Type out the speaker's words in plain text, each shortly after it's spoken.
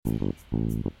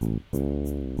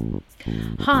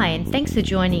Hi, and thanks for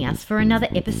joining us for another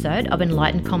episode of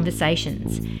Enlightened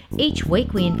Conversations. Each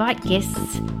week we invite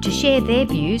guests to share their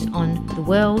views on the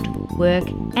world, work,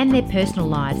 and their personal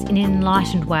lives in an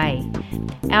enlightened way.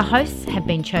 Our hosts have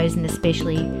been chosen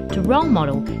especially to role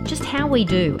model just how we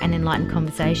do an enlightened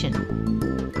conversation.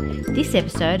 This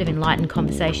episode of Enlightened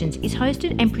Conversations is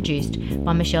hosted and produced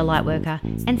by Michelle Lightworker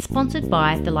and sponsored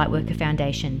by the Lightworker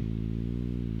Foundation.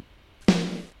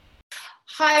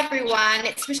 Hi everyone,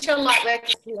 it's Michelle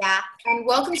Lightworker here and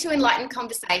welcome to Enlightened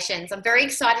Conversations. I'm very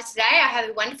excited today. I have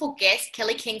a wonderful guest,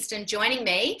 Kelly Kingston, joining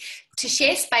me to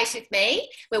share space with me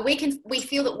where we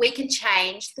feel that we can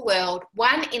change the world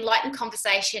one enlightened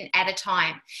conversation at a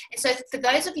time. And so for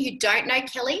those of you who don't know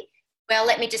Kelly, well,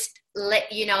 let me just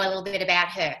let you know a little bit about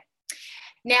her.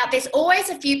 Now, there's always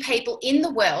a few people in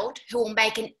the world who will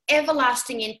make an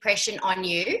everlasting impression on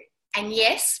you. And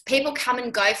yes, people come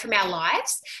and go from our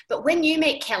lives, but when you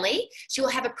meet Kelly, she will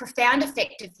have a profound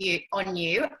effect on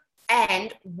you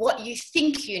and what you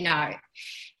think you know.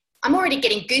 I'm already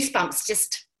getting goosebumps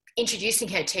just introducing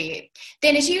her to you.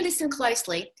 Then as you listen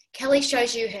closely, Kelly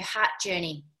shows you her heart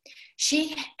journey.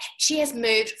 She has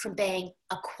moved from being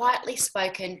a quietly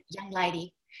spoken young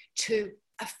lady to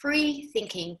a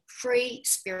free-thinking,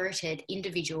 free-spirited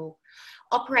individual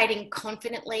operating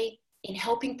confidently in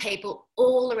helping people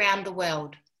all around the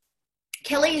world.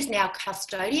 Kelly is now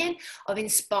custodian of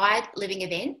Inspired Living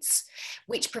Events,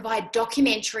 which provide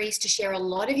documentaries to share a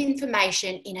lot of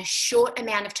information in a short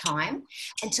amount of time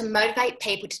and to motivate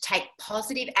people to take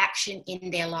positive action in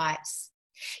their lives.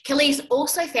 Kelly is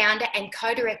also founder and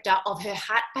co-director of her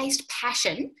heart-based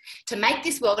passion to make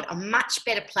this world a much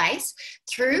better place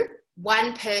through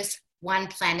One Purse, One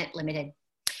Planet Limited,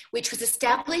 which was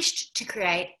established to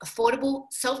create affordable,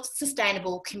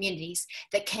 self-sustainable communities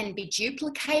that can be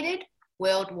duplicated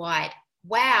worldwide.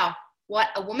 Wow, what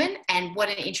a woman and what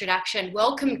an introduction.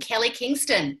 Welcome, Kelly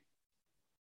Kingston.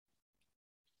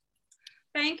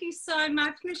 Thank you so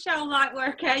much, Michelle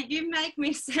Lightworker. You make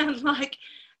me sound like,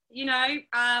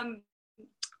 I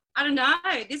don't know,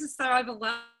 this is so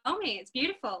overwhelming. It's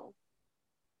beautiful.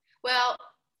 Well,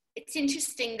 it's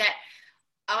interesting that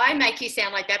I make you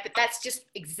sound like that, but that's just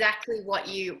exactly what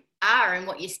you are and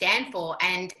what you stand for.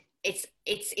 And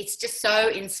it's just so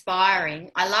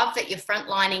inspiring. I love that you're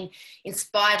frontlining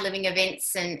Inspired Living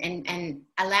Events and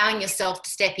allowing yourself to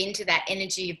step into that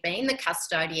energy of being the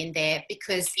custodian there,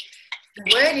 because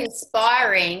the word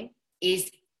inspiring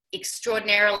is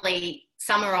extraordinarily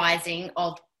summarizing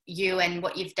of you and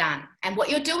what you've done and what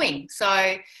you're doing.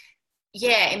 So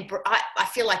yeah, I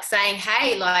feel like saying,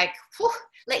 hey, like, whew,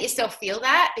 let yourself feel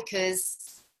that,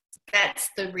 because that's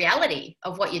the reality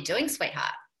of what you're doing,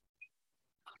 sweetheart.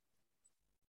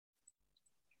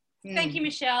 Thank you,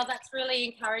 Michelle. That's really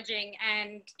encouraging.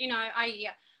 And,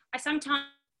 I sometimes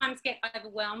get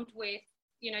overwhelmed with,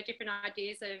 different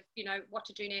ideas of, what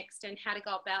to do next and how to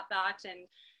go about that. And,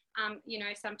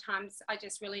 sometimes I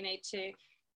just really need to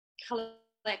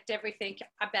collect everything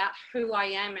about who I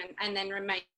am and then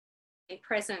remain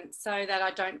present so that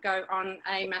I don't go on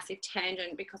a massive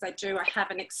tangent, because I have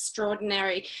an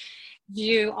extraordinary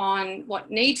view on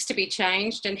what needs to be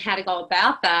changed and how to go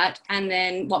about that, and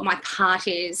then what my part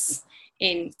is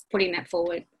in putting that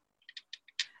forward.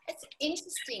 It's an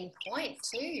interesting point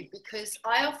too, because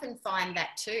I often find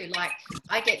that too, like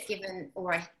I get given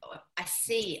or I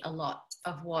see a lot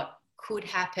of what could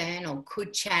happen or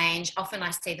could change. Often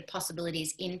I see the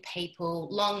possibilities in people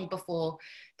long before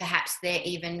perhaps they're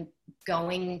even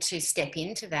going to step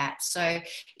into that. So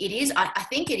it is, I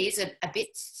think it is a bit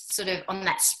sort of on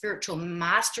that spiritual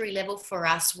mastery level for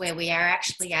us, where we are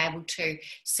actually able to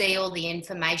see all the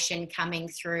information coming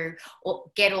through or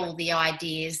get all the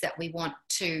ideas that we want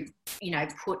to,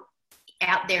 put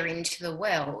out there into the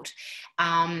world,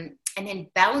 and then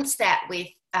balance that with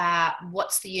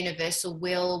what's the universal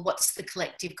will, what's the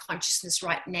collective consciousness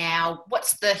right now,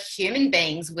 what's the human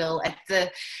being's will at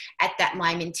that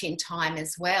moment in time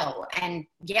as well. And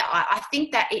yeah, I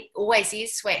think that it always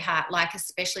is, sweetheart, like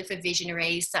especially for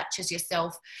visionaries such as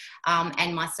yourself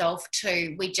and myself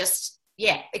too,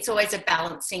 it's always a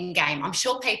balancing game. I'm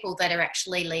sure people that are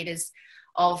actually leaders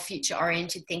of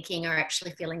future-oriented thinking are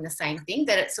actually feeling the same thing,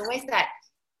 that it's always that,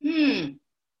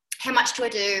 how much do I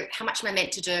do? How much am I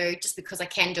meant to do just because I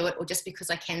can do it or just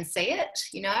because I can see it,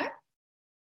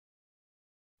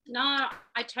 No,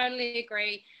 I totally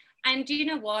agree. And do you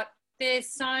know what? There's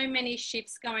so many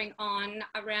shifts going on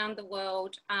around the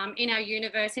world, in our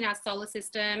universe, in our solar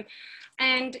system,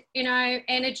 and,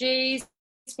 energies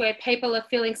where people are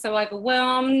feeling so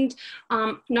overwhelmed,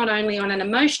 not only on an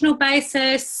emotional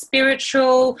basis,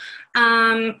 spiritual,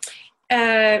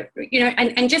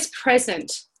 and just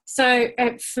present. So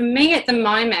for me at the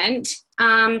moment,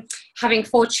 having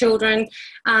 4 children,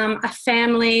 a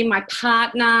family, my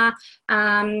partner,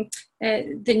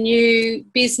 the new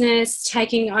business,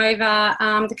 taking over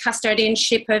the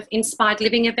custodianship of inspired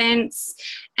living events,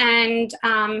 and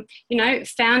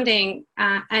founding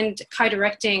and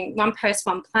co-directing One Purse,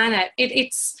 One Planet.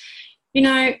 It's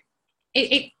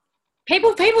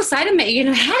people say to me,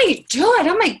 how do you do it?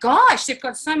 Oh my gosh, you've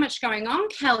got so much going on,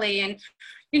 Kelly, and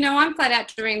I'm flat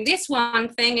out doing this one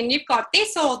thing and you've got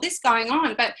all this going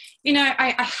on. But,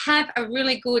 I have a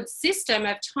really good system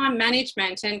of time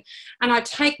management, and I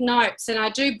take notes and I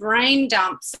do brain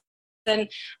dumps, and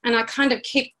I kind of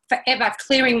keep forever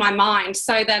clearing my mind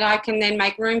so that I can then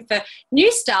make room for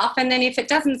new stuff. And then if it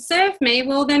doesn't serve me,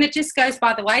 well, then it just goes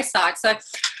by the wayside. So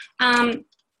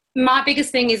my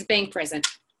biggest thing is being present.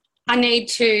 I need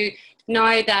to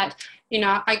know that,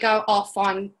 I go off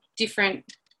on different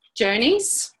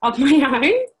journeys of my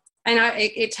own, and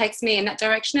it takes me in that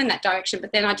direction,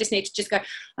 but then I just need to go,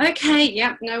 okay,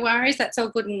 yeah, no worries, that's all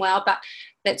good and well, but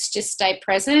let's just stay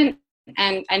present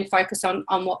and focus on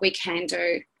what we can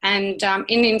do. And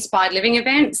in inspired living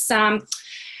events,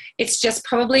 it's just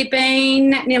probably been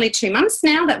nearly 2 months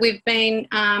now that we've been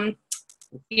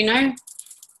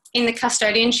in the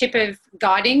custodianship of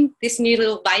guiding this new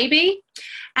little baby,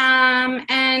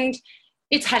 and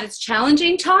it's had its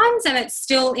challenging times, and it's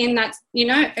still in that,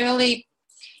 early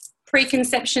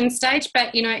preconception stage, but,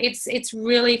 it's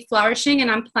really flourishing,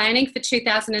 and I'm planning for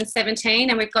 2017,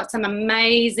 and we've got some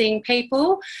amazing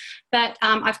people that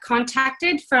I've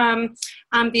contacted from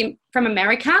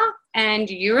America and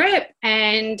Europe,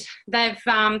 and they've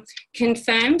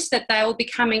confirmed that they will be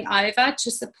coming over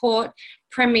to support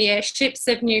premierships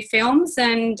of new films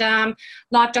and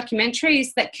live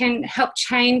documentaries that can help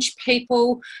change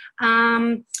people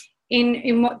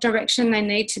in what direction they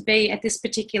need to be at this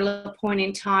particular point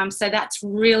in time. So that's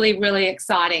really, really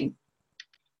exciting.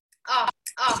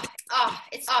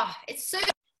 It's so.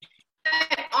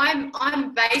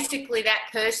 I'm basically that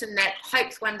person that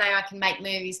hopes one day I can make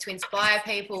movies to inspire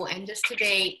people, and just to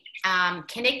be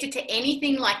connected to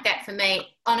anything like that for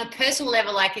me on a personal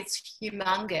level, like it's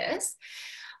humongous.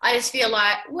 I just feel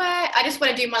like, well, I just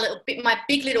want to do my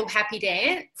big little happy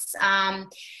dance. And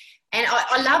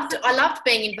I loved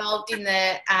being involved in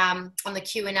the on the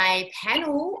Q&A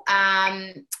panel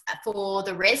for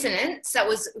the residents. So it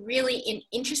was really an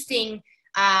interesting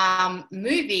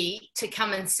movie to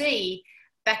come and see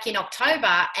back in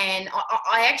October, and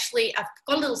I've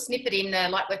got a little snippet in the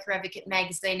Lightworker Advocate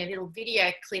magazine, a little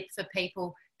video clip for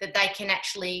people that they can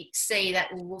actually see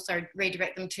that will also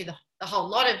redirect them to the whole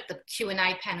lot of the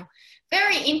Q&A panel.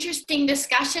 Very interesting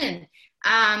discussion.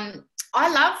 I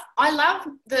love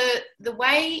the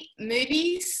way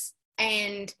movies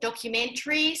and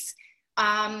documentaries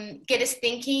get us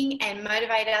thinking and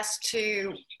motivate us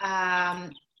to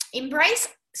embrace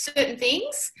certain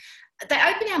things. They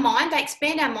open our mind, they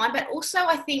expand our mind, but also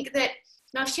I think that,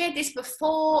 and I've shared this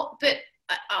before, but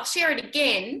I'll share it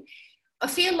again, I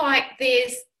feel like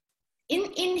there's,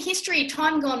 in history,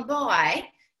 time gone by,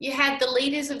 you had the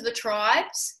leaders of the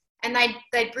tribes, and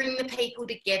they'd bring the people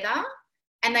together,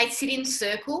 and they'd sit in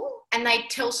circle and they'd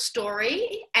tell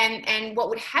story, and what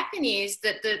would happen is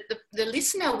that the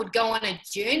listener would go on a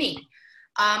journey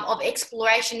of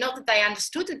exploration. Not that they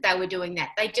understood that they were doing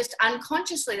that, they just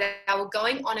unconsciously, they were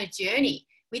going on a journey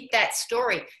with that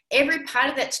story. Every part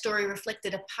of that story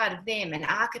reflected a part of them, an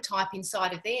archetype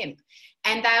inside of them,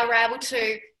 and they were able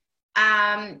to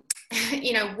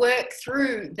work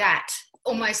through that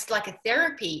almost like a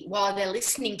therapy while they're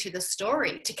listening to the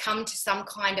story, to come to some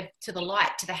kind of, to the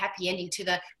light, to the happy ending, to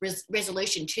the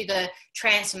resolution, to the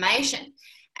transformation.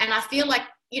 And I feel like,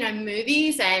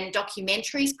 movies and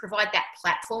documentaries provide that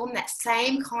platform, that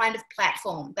same kind of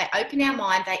platform. They open our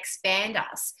mind, they expand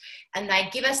us, and they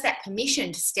give us that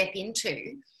permission to step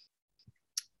into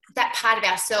that part of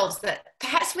ourselves that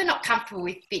perhaps we're not comfortable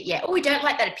with it yet, or we don't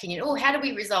like that opinion, or how do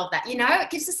we resolve that? It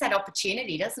gives us that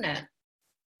opportunity, doesn't it?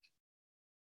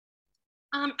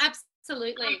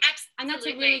 Absolutely. And that's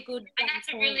a really good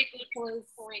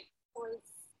point.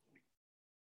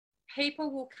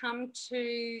 People will come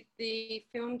to the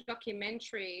film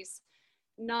documentaries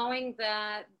knowing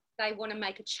that they want to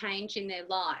make a change in their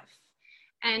life,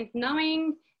 and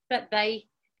knowing that they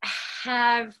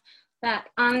have that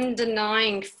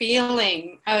undenying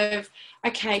feeling of,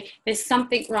 okay, there's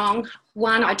something wrong.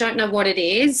 1, I don't know what it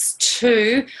is.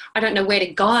 2, I don't know where to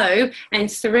go.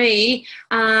 And 3,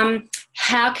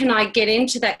 how can I get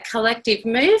into that collective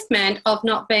movement of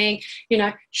not being,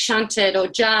 shunted or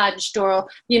judged, or,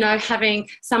 having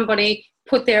somebody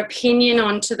put their opinion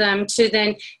onto them to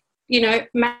then,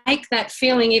 make that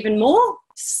feeling even more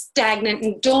stagnant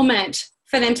and dormant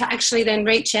for them to actually then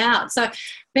reach out. So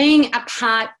being a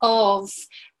part of,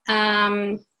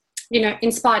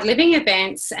 inspired living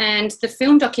events and the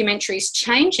film documentaries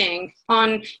changing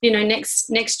on,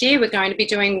 next year we're going to be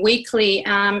doing weekly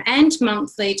and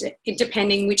monthly,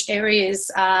 depending which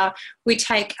areas we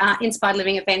take inspired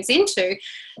living events into.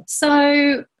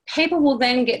 So people will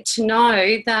then get to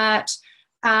know that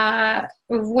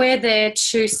we're there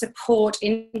to support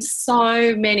in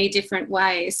so many different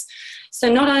ways. So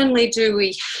not only do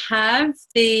we have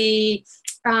the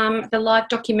live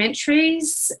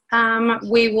documentaries,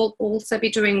 we will also be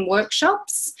doing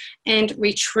workshops and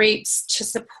retreats to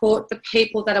support the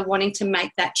people that are wanting to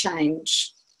make that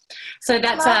change. So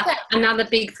that's another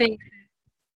big thing.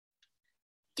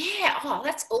 Yeah, oh,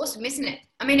 that's awesome, isn't it?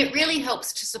 I mean, it really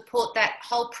helps to support that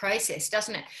whole process,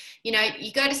 doesn't it? You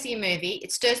go to see a movie,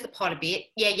 it stirs the pot a bit.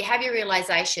 Yeah, you have your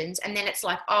realizations, and then it's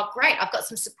like, oh, great, I've got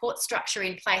some support structure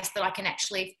in place that I can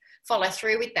actually follow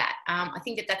through with that. I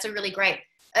think that that's a really great,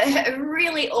 a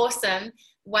really awesome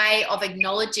way of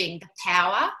acknowledging the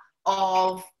power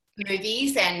of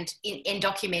movies and in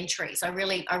documentaries. I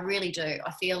really do.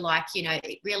 I feel like,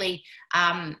 it really...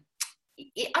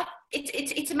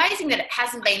 It's amazing that it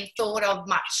hasn't been thought of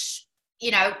much,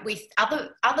 with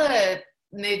other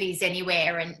movies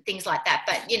anywhere and things like that.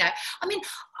 But, I mean,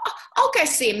 I'll go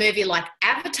see a movie like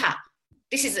Avatar.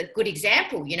 This is a good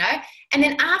example, And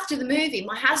then after the movie,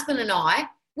 my husband and I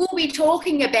will be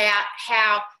talking about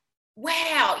how,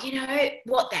 wow,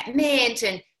 what that meant,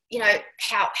 and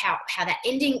how that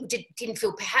ending didn't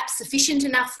feel perhaps sufficient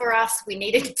enough for us. We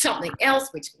needed something else,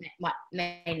 which might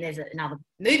mean there's another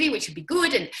movie which would be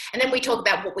good. And then we talk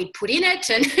about what we put in it.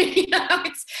 And,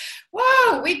 it's,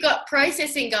 whoa, we've got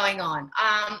processing going on.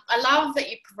 I love that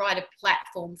you provide a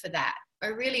platform for that. I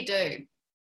really do.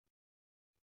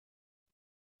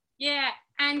 Yeah,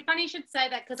 and funny you should say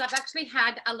that, because I've actually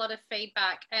had a lot of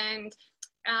feedback. And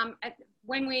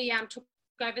when we took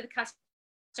over the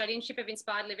custodianship of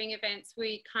inspired living events,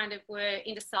 we kind of were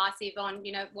indecisive on,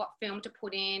 what film to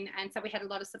put in. And so we had a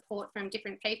lot of support from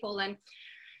different people. And,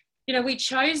 we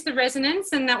chose The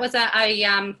Resonance, and that was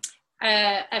a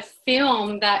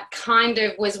film that kind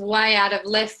of was way out of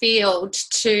left field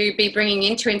to be bringing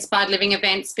into inspired living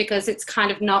events, because it's kind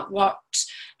of not what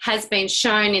has been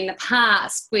shown in the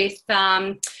past with,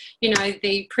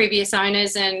 the previous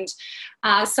owners. And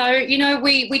so,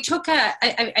 we took a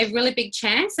really big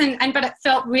chance, but it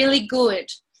felt really good.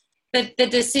 The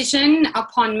decision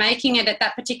upon making it at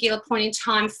that particular point in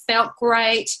time felt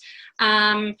great.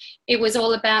 It was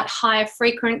all about higher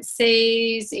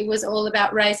frequencies. It was all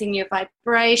about raising your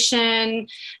vibration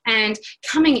and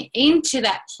coming into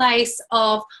that place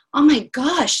of, oh my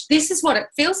gosh, this is what it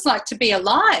feels like to be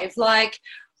alive. Like,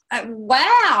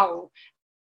 wow.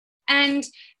 And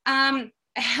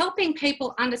helping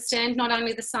people understand not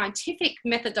only the scientific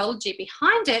methodology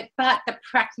behind it, but the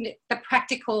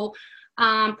practical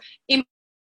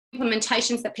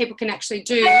implementations that people can actually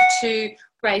do to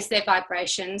raise their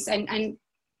vibrations. And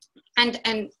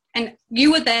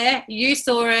you were there, you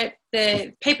saw it.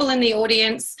 The people in the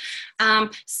audience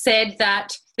said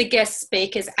that the guest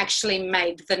speakers actually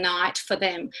made the night for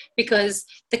them, because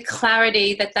the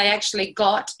clarity that they actually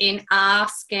got in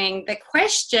asking the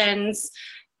questions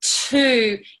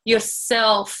to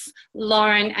yourself,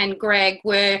 Lauren and Greg,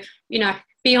 were,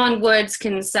 beyond words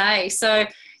can say. So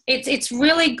it's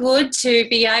really good to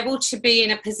be able to be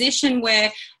in a position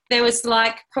where there was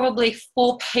like probably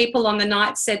 4 people on the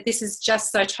night said, this is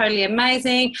just so totally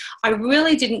amazing. I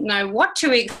really didn't know what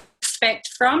to expect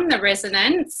from the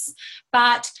resonance,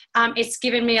 but it's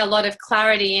given me a lot of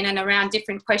clarity in and around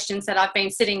different questions that I've been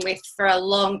sitting with for a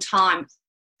long time.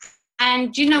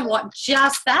 And you know what?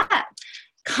 Just that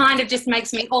kind of just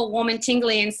makes me all warm and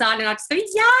tingly inside, and I just go,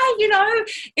 yeah,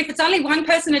 if it's only one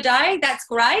person a day, that's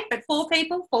great, but 4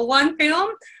 people for one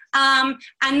film,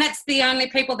 and that's the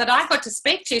only people that I got to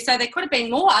speak to, so there could have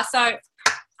been more. So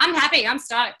I'm happy, I'm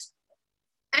stoked.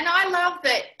 And I love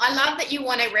that you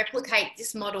want to replicate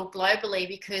this model globally,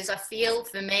 because I feel,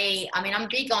 for me, I mean, I'm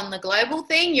big on the global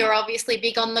thing. You're obviously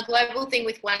big on the global thing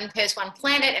with one person, one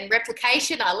planet and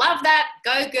replication. I love that.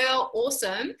 Go girl,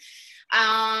 awesome.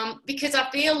 Because I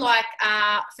feel like,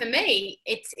 for me,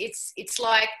 it's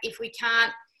like, if we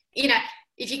can't,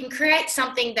 if you can create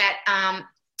something that,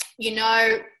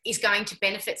 is going to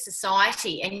benefit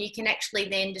society, and you can actually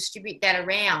then distribute that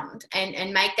around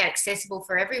and make that accessible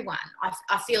for everyone.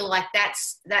 I feel like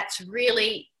that's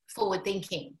really forward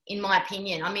thinking, in my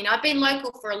opinion. I mean, I've been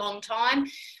local for a long time,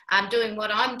 doing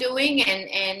what I'm doing,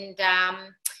 and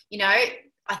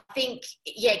I think,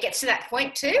 yeah, it gets to that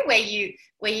point too where you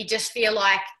just feel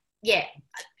like, yeah,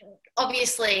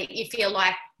 obviously you feel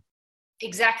like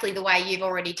exactly the way you've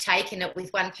already taken it with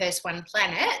One Purse, One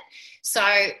Planet. So,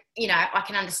 you know, I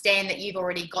can understand that you've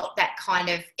already got that kind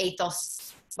of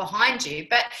ethos behind you.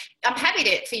 But I'm happy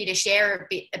for you to share a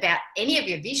bit about any of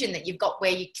your vision that you've got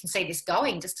where you can see this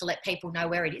going, just to let people know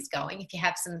where it is going, if you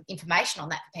have some information on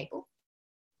that for people.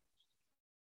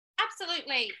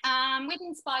 Absolutely. With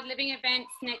Inspired Living events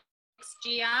next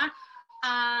year,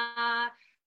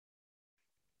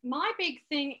 my big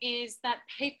thing is that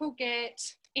people get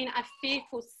in a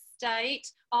fearful state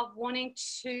of wanting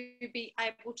to be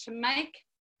able to make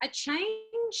a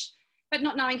change, but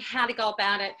not knowing how to go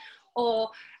about it. Or,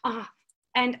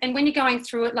 and when you're going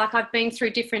through it, like I've been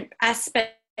through different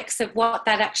aspects of what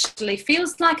that actually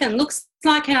feels like and looks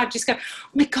like, and I just go, oh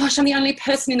my gosh, I'm the only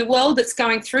person in the world that's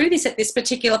going through this at this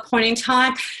particular point in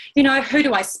time. You know, who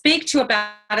do I speak to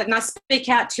about it? And I speak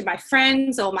out to my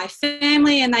friends or my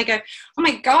family, and they go, oh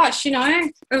my gosh, you know,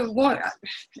 what?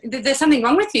 There's something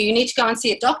wrong with you. You need to go and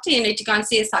see a doctor. You need to go and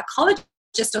see a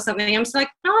psychologist or something. I'm just like,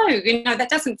 no, you know, that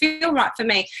doesn't feel right for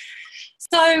me.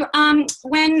 So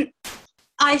when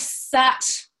I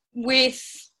sat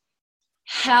with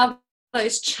how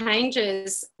those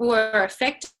changes were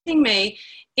affecting me,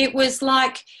 it was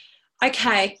like,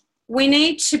 okay, we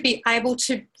need to be able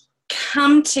to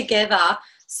come together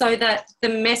so that the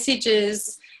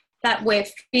messages that we're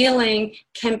feeling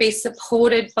can be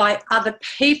supported by other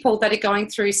people that are going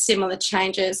through similar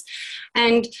changes.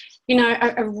 And, you know,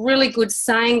 a really good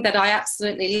saying that I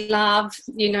absolutely love,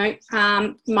 you know,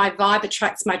 my vibe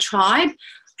attracts my tribe.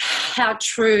 How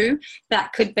true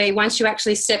that could be once you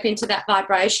actually step into that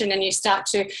vibration and you start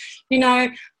to, you know,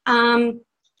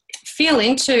 feel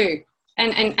into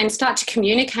and start to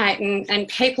communicate, and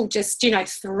people just, you know,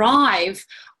 thrive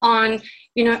on,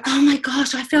 you know, oh my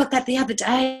gosh, I felt that the other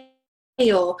day,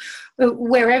 or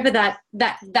wherever that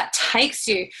takes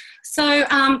you. So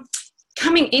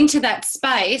coming into that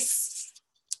space,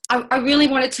 I really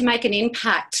wanted to make an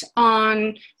impact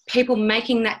on people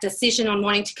making that decision on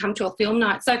wanting to come to a film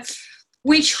night. So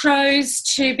we chose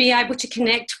to be able to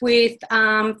connect with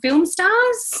film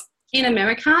stars in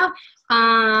America,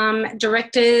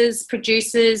 directors,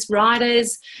 producers,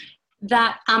 writers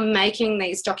that are making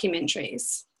these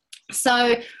documentaries.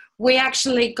 So we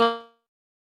actually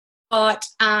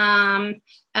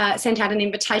sent out an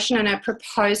invitation and a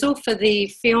proposal for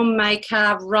the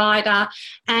filmmaker, writer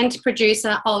and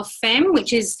producer of Femme,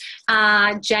 which is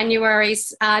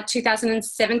January's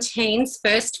 2017's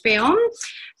first film.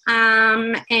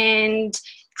 And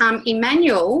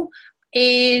Emmanuel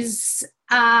has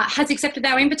accepted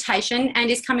our invitation and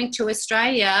is coming to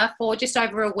Australia for just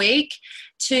over a week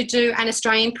to do an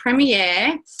Australian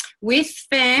premiere with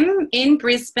Femme in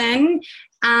Brisbane.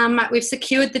 We've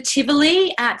secured the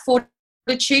Tivoli at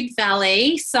Fortitude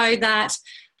Valley, so that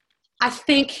I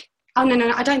feel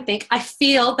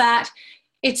that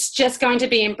it's just going to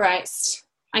be embraced,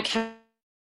 okay?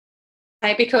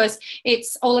 Because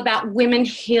it's all about women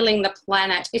healing the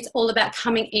planet. It's all about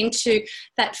coming into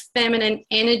that feminine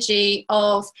energy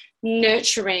of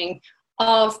nurturing,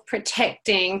 of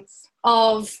protecting,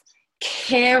 of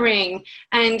caring,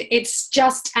 and it's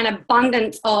just an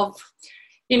abundance of,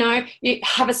 you know, you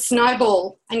have a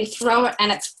snowball and you throw it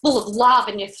and it's full of love,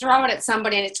 and you throw it at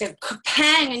somebody and it's a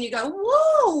pang and you go,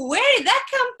 whoa, where did that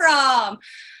come from?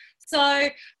 So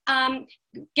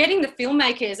getting the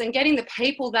filmmakers and getting the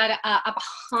people that are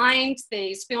behind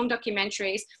these film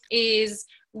documentaries is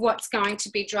what's going to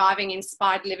be driving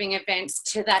Inspired Living events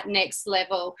to that next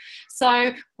level.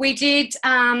 So we did,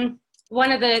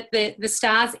 one of the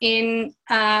stars in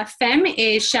Femme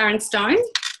is Sharon Stone.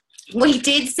 We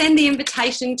did send the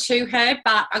invitation to her,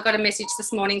 but I got a message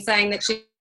this morning saying that she's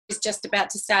just about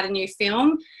to start a new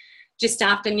film just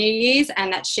after New Year's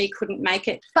and that she couldn't make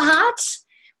it. But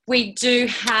we do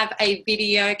have a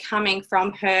video coming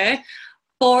from her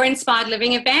for Inspired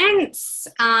Living events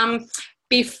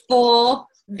before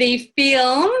the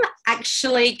film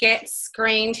actually gets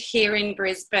screened here in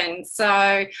Brisbane.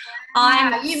 So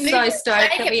I'm so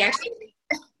stoked that we actually...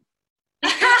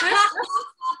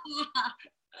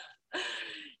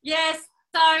 Yes,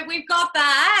 so we've got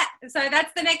that. So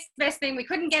that's the next best thing. We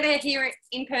couldn't get her here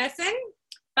in person,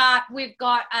 but we've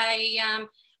got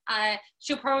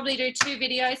she'll probably do 2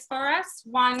 videos for us,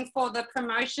 one for the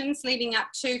promotions leading up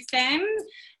to Femme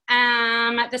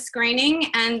at the screening,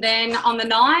 and then on the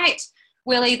night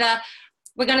we're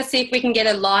going to see if we can get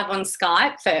her live on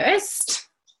Skype first,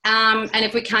 and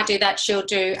if we can't do that, she'll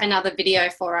do another video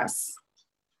for us.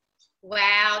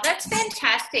 Wow, that's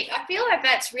fantastic. I feel like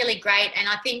that's really great. And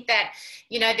I think that,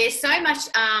 there's so much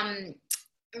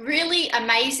really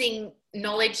amazing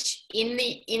knowledge in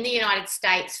the United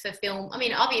States for film. I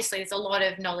mean, obviously there's a lot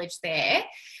of knowledge there,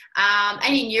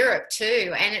 and in Europe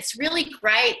too. And it's really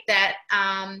great that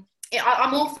I'm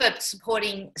all for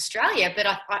supporting Australia, but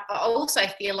I also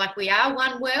feel like we are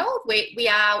one world. We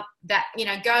are that,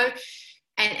 go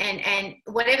and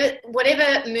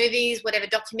whatever movies, whatever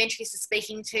documentaries are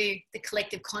speaking to the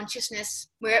collective consciousness,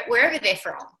 wherever they're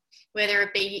from, whether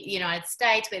it be the United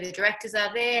States, where the directors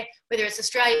are there, whether it's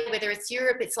Australia, whether it's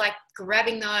Europe, it's like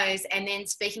grabbing those and then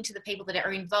speaking to the people that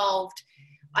are involved.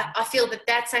 I feel that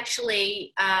that's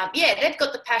actually, they've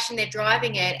got the passion, they're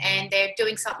driving it, and they're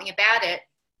doing something about it,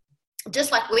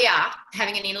 just like we are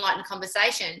having an enlightened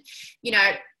conversation,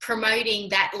 promoting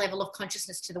that level of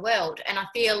consciousness to the world. And I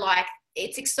feel like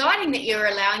it's exciting that you're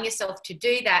allowing yourself to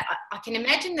do that. I can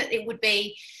imagine that it would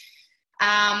be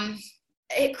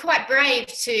quite brave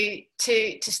to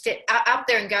step up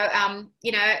there and go,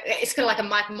 it's kind of like a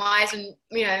Mike Myers and,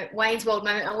 Wayne's World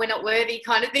moment, and we're not worthy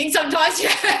kind of thing sometimes.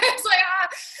 It's like,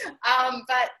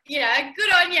 but,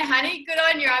 good on you, honey. Good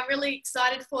on you. I'm really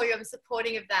excited for you. I'm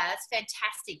supporting of that. It's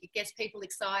fantastic. It gets people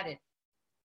excited.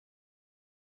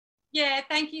 Yeah,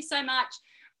 thank you so much.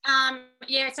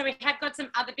 So we have got some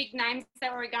other big names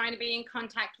that we're going to be in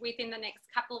contact with in the next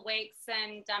couple of weeks,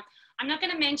 and I'm not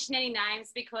going to mention any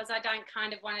names because I don't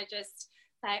kind of want to just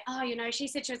say, she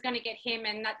said she was going to get him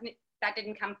and that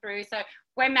didn't come through. So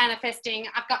we're manifesting.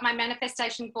 I've got my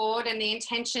manifestation board and the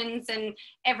intentions and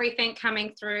everything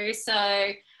coming through. So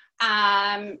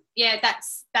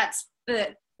that's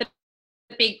the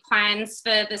big plans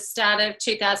for the start of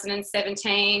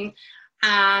 2017.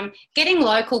 Getting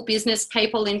local business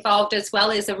people involved as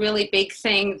well is a really big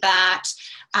thing that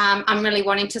I'm really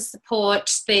wanting to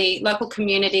support the local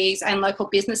communities and local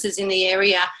businesses in the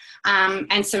area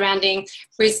and surrounding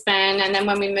Brisbane. And then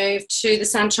when we move to the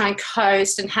Sunshine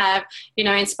Coast and have,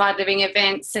 inspired living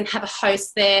events and have a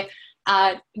host there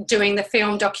doing the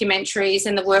film documentaries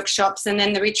and the workshops, and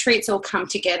then the retreats all come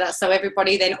together. So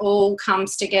everybody then all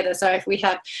comes together. So if we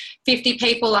have 50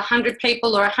 people, 100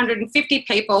 people or 150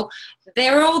 people,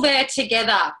 they're all there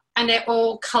together and they're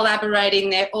all collaborating,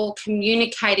 they're all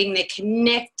communicating, they're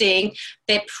connecting,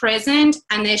 they're present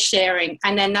and they're sharing.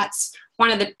 And then that's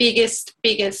one of the biggest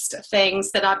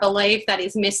things that I believe that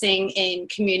is missing in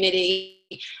community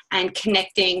and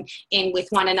connecting in with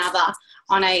one another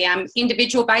on a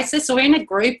individual basis or in a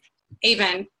group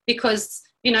even, because,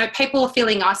 people are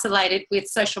feeling isolated with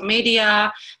social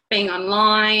media, being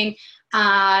online,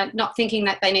 not thinking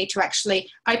that they need to actually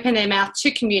open their mouth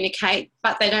to communicate,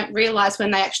 but they don't realise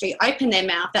when they actually open their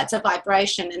mouth, that's a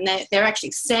vibration, and they're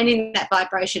actually sending that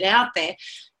vibration out there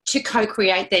to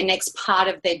co-create their next part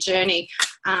of their journey,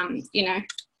 on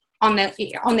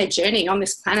their journey on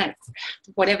this planet,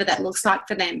 whatever that looks like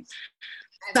for them.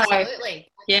 Absolutely.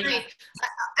 So, yeah. I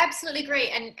absolutely agree.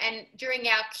 And during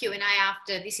our Q&A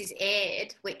after this is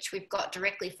aired, which we've got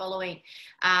directly following,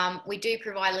 we do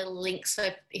provide little links, so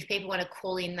if people want to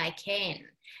call in, they can.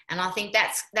 And I think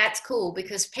that's cool,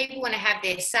 because people want to have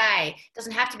their say. It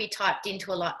doesn't have to be typed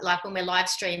into like when we're live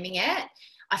streaming it.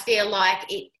 I feel like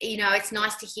it's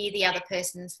nice to hear the other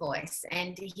person's voice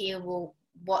and to hear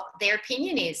what their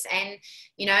opinion is, and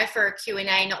for a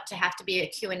Q&A not to have to be a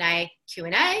Q&A,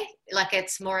 like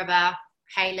it's more of a,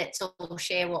 hey, let's all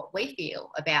share what we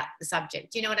feel about the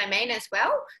subject. Do you know what I mean as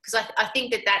well? Because I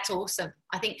think that's awesome.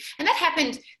 I think, and that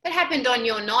happened on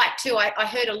your night too. I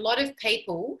heard a lot of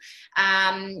people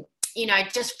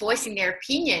just voicing their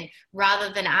opinion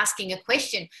rather than asking a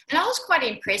question, and I was quite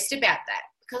impressed about that,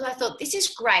 because I thought, this is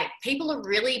great. People are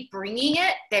really bringing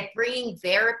it. They're bringing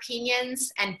their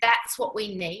opinions, and that's what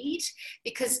we need,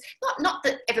 because not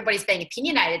that everybody's being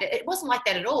opinionated. It wasn't like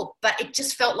that at all, but it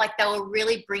just felt like they were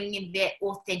really bringing in their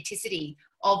authenticity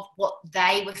of what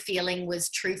they were feeling was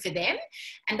true for them.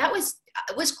 And it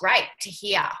was great to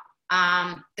hear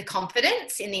the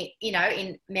confidence in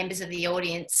in members of the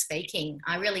audience speaking.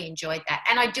 I really enjoyed that.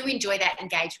 And I do enjoy that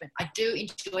engagement. I do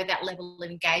enjoy that level of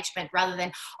engagement, rather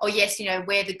than, oh yes,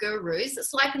 we're the gurus.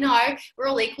 It's like, no, we're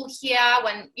all equal here.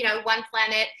 One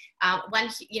planet, one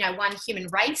human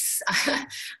race,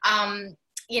 and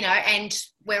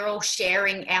we're all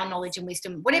sharing our knowledge and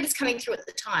wisdom, whatever's coming through at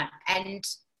the time. And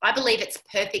I believe it's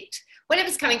perfect.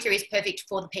 Whatever's coming through is perfect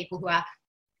for the people who are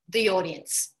the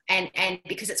audience. And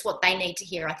because it's what they need to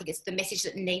hear. I think it's the message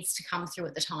that needs to come through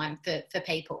at the time for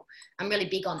people. I'm really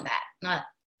big on that. And I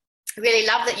really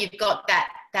love that you've got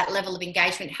that level of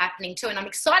engagement happening too. And I'm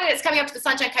excited it's coming up to the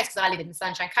Sunshine Coast, because I live in the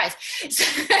Sunshine Coast. So,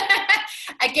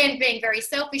 again, being very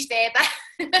selfish there, but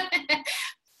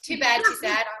Too bad, too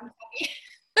sad. I'm happy.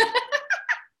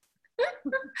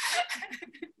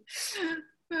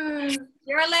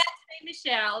 You're allowed to be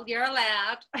Michelle. You're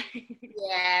allowed.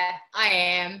 Yeah, I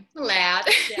am allowed.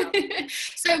 Yeah.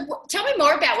 So tell me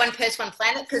more about One Purse, One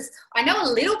Planet, because I know a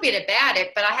little bit about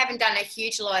it, but I haven't done a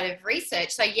huge lot of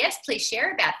research. So yes, please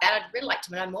share about that. I'd really like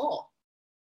to know more.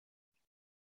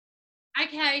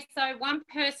 Okay, so One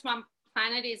Purse, One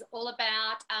Planet is all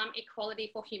about equality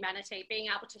for humanity, being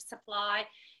able to supply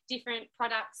different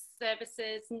products,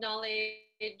 services,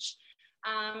 knowledge,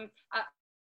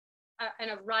 an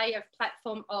array of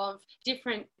platform of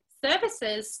different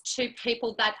services to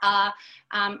people that are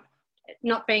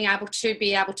not being able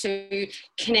to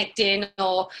connect in,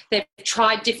 or they've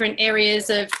tried different areas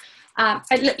of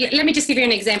let me just give you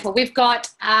an example. We've got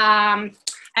a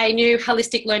new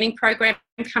holistic learning program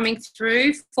coming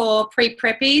through for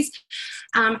pre-preppies.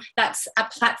 That's a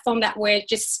platform that we're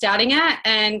just starting at,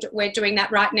 and we're doing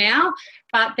that right now.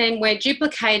 But then we're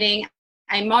duplicating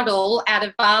a model out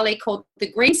of Bali called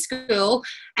the Green School,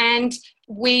 and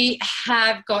we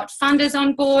have got funders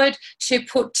on board to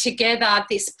put together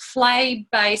this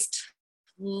play-based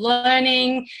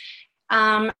learning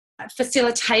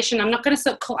facilitation. I don't want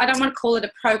to call it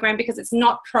a program, because it's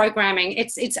not programming.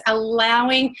 It's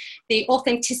allowing the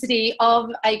authenticity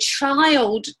of a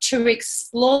child to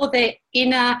explore their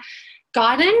inner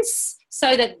guidance,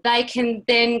 so that they can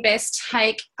then best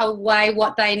take away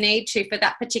what they need to for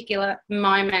that particular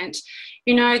moment.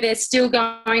 You know, there's still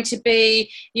going to be,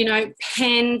 you know,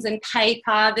 pens and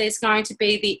paper. There's going to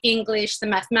be the English, the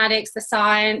mathematics, the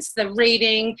science, the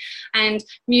reading and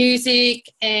music,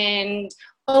 and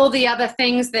all the other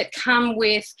things that come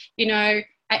with, you know,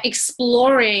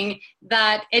 exploring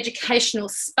that educational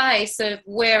space of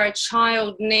where a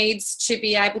child needs to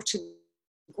be able to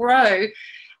grow.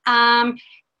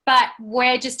 But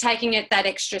we're just taking it that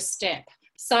extra step.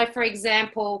 So, for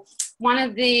example, one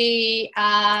of the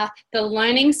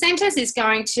learning centres is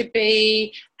going to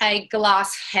be a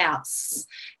glass house.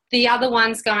 The other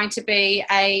one's going to be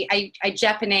a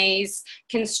Japanese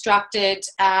constructed,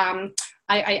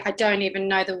 I don't even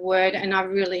know the word, and I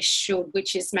really should,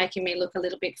 which is making me look a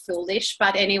little bit foolish.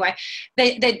 But anyway,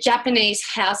 the Japanese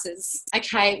houses,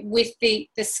 okay, with the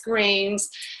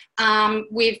screens.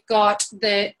 We've got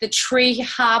the tree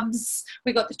hubs,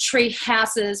 we've got the tree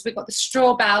houses, we've got the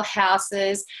straw bale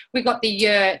houses, we've got the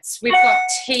yurts, we've got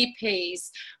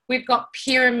teepees, we've got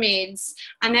pyramids,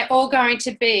 and they're all going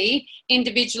to be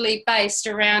individually based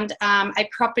around a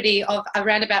property of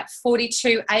around about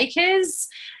 42 acres.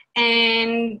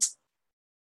 And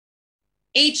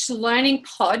each learning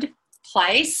pod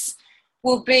place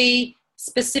will be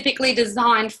specifically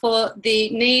designed for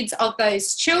the needs of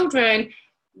those children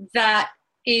that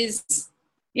is,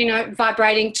 you know,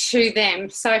 vibrating to them.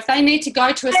 So if they need to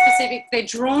go to a specific, they're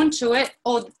drawn to it,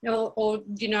 or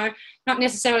you know, not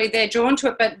necessarily they're drawn to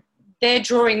it, but they're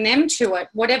drawing them to it,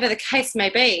 whatever the case may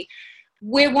be.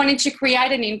 We're wanting to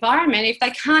create an environment. If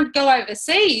they can't go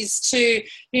overseas to,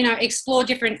 you know, explore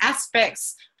different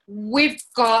aspects, we've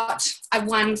got a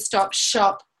one-stop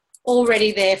shop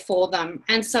already there for them.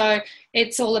 And so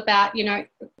it's all about, you know,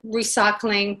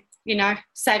 recycling, you know,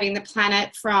 saving the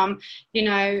planet from, you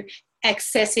know,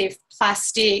 excessive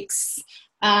plastics.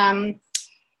 Oh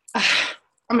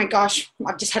my gosh,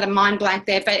 I've just had a mind blank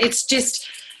there, but it's just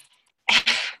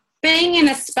being in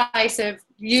a space of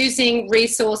using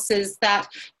resources that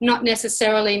not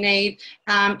necessarily need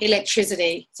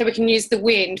electricity. So we can use the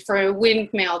wind for a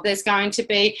windmill. There's going to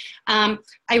be a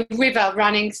river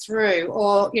running through,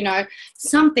 or, you know,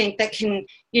 something that can,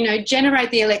 you know,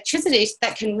 generate the electricity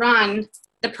that can run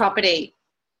the property.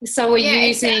 So we're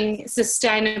using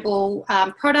sustainable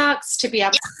products to be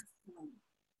able to.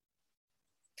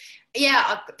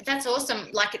 Yeah, that's awesome.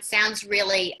 Like, it sounds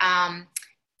really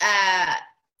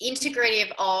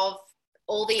integrative of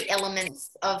all the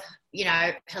elements of, you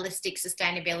know, holistic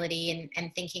sustainability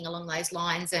and thinking along those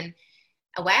lines. And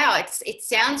wow, it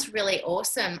sounds really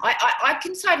awesome. I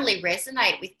can totally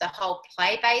resonate with the whole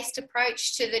play-based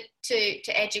approach to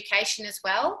education as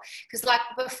well. Because like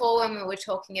before, when we were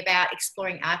talking about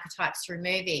exploring archetypes through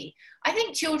movie, I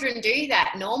think children do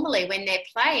that normally when they're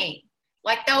playing.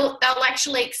 Like they'll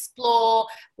actually explore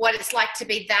what it's like to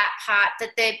be that part that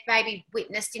they've maybe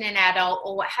witnessed in an adult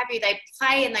or what have you. They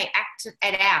play and they act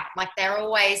it out. Like they're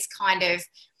always kind of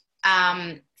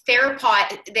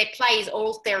therapy. Their play is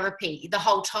all therapy the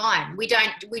whole time. We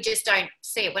just don't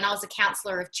see it. When I was a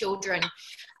counsellor of children,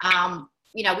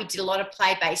 you know, we did a lot of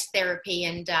play-based therapy,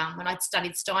 and when I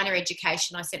studied Steiner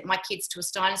education, I sent my kids to a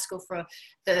Steiner school for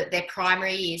their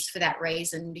primary years for that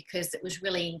reason, because it was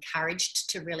really encouraged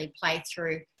to really play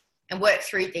through and work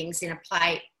through things in a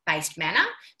based manner.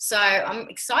 So I'm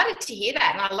excited to hear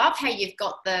that. And I love how you've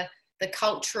got the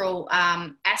cultural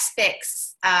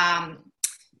aspects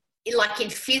like in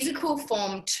physical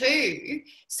form too,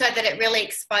 so that it really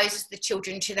exposes the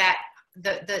children to that,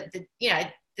 the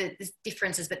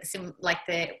differences, but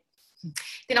they're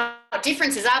not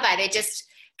differences, are they? They're just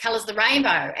colours of the rainbow.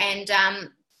 And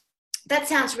that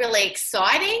sounds really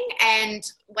exciting, and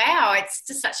wow, it's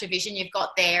just such a vision you've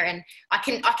got there. And I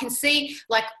can see,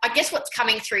 like, I guess what's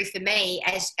coming through for me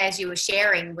as you were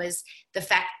sharing was the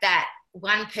fact that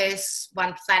one person,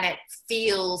 one planet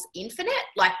feels infinite,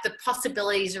 like the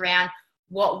possibilities around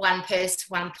what one person,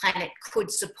 one planet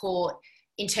could support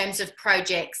in terms of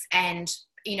projects and,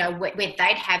 you know, where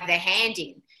they'd have their hand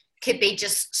in could be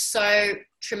just so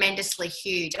tremendously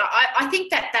huge. I think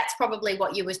that's probably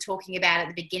what you was talking about at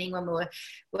the beginning when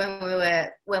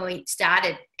we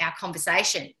started our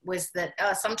conversation, was that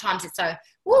sometimes it's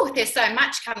there's so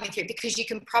much coming through, because you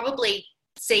can probably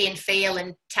see and feel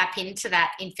and tap into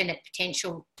that infinite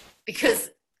potential, because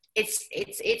it's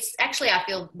actually, I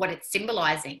feel, what it's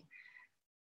symbolizing.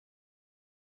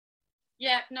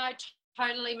 Yeah, no,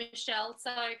 totally, Michelle.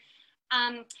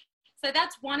 So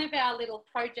that's one of our little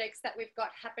projects that we've got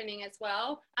happening as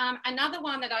well. Another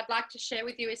one that I'd like to share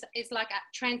with you is like a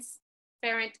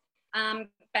transparent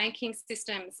banking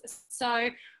systems. So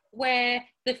where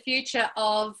the future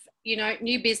of, you know,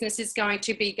 new business is going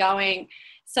to be going.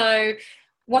 So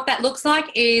what that looks like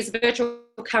is virtual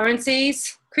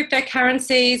currencies,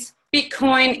 cryptocurrencies,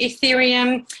 Bitcoin,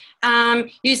 Ethereum,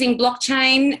 using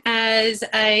blockchain as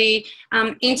a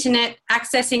internet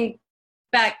accessing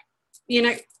back, you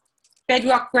know,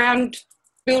 bedrock ground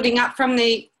building up from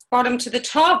the bottom to the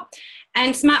top,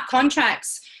 and smart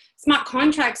contracts. Smart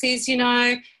contracts is, you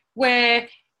know, where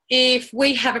if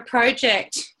we have a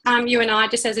project, you and I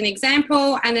just as an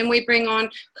example, and then we bring on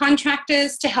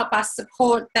contractors to help us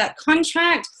support that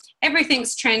contract,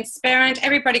 everything's transparent,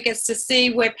 everybody gets to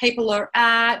see where people are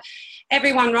at,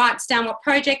 everyone writes down what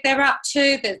project they're up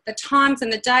to, the times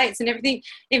and the dates and everything.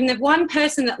 Even the one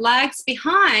person that lags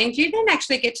behind, you then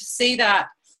actually get to see that.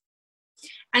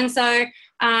 And so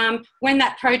when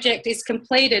that project is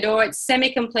completed, or it's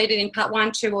semi-completed in part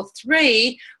 1, 2 or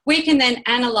 3, we can then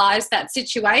analyse that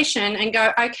situation and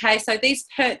go, okay, so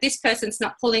this person's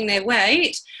not pulling their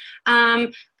weight.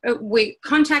 We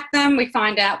contact them, we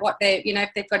find out what they're, you know,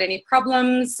 if they've got any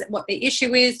problems, what the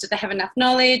issue is, do they have enough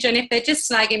knowledge, and if they're just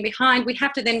lagging behind, we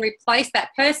have to then replace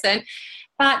that person.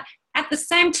 But at the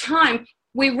same time,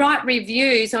 we write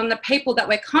reviews on the people that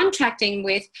we're contracting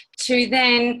with to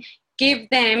then give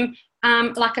them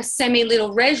like a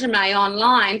semi-little resume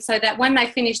online, so that when they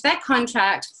finish that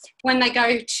contract, when they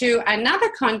go to another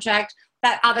contract,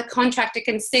 that other contractor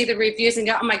can see the reviews and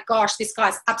go, oh my gosh, this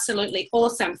guy's absolutely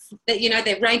awesome. That, you know,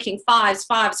 they're ranking 5s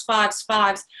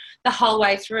the whole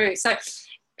way through. So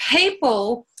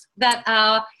people that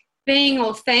are being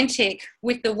authentic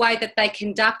with the way that they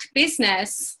conduct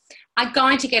business are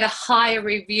going to get a higher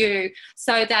review,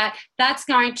 so that's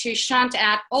going to shunt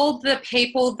out all the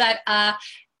people that are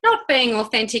not being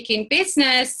authentic in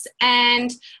business,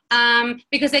 and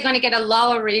because they're going to get a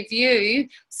lower review,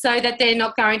 so that they're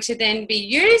not going to then be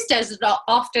used as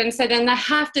often. So then they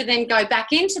have to then go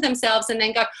back into themselves and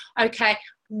then go, okay,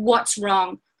 what's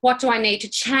wrong? What do I need to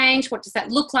change? What does that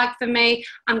look like for me?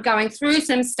 I'm going through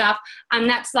some stuff, and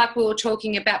that's like we were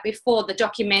talking about before, the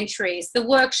documentaries, the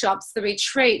workshops, the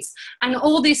retreats, and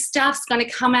all this stuff's going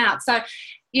to come out. So,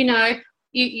 you know,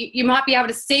 you might be able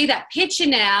to see that picture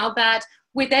now, that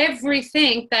with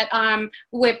everything that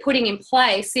we're putting in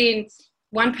place in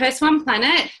One Person, One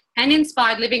Planet and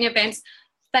Inspired Living events,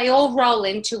 they all roll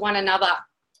into one another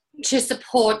to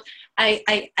support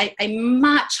a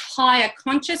much higher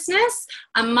consciousness,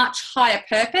 a much higher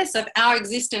purpose of our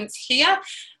existence here,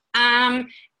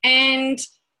 and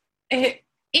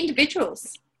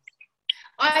individuals.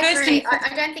 I agree.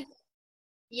 I don't think...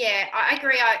 Yeah, I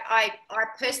agree. I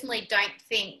personally don't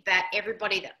think that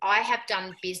everybody that I have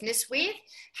done business with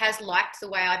has liked the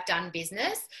way I've done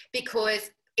business,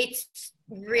 because it's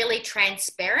really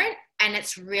transparent and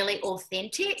it's really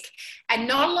authentic, and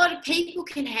not a lot of people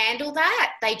can handle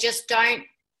that. They just don't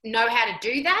know how to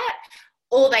do that,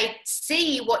 or they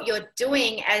see what you're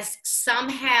doing as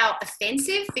somehow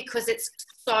offensive because it's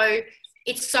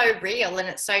so real and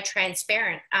it's so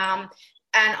transparent. And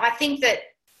I think that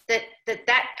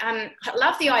I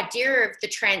love the idea of the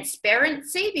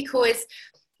transparency, because,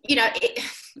 you know,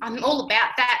 I'm all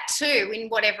about that too in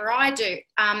whatever I do.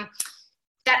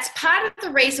 That's part of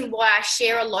the reason why I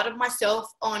share a lot of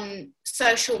myself on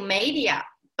social media.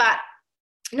 But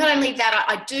not only that,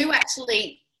 I do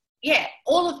actually,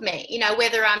 all of me, you know,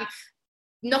 whether I'm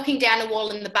knocking down a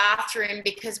wall in the bathroom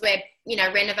because we're, you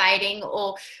know, renovating,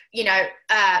 or, you know,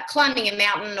 climbing a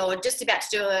mountain, or just about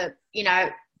to do a, you know,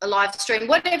 a live stream,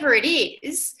 whatever it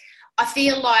is. I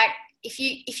feel like if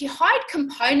you hide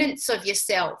components of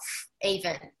yourself,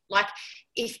 even like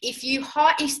if you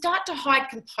start to hide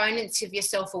components of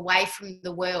yourself away from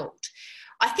the world,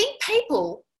 I think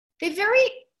people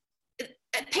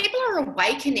are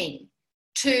awakening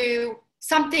to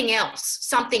something else,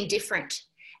 something different.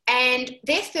 And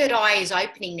their third eye is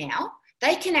opening now.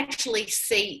 They can actually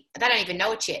see, they don't even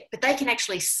know it yet, but they can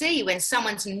actually see when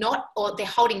someone's not, or they're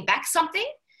holding back something.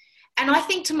 And I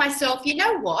think to myself, you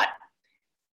know what?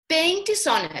 Being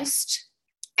dishonest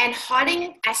and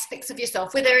hiding aspects of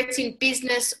yourself, whether it's in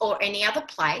business or any other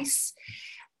place,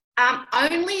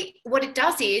 only what it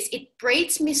does is it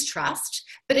breeds mistrust,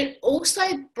 but it also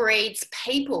breeds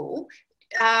people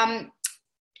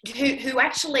who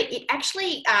actually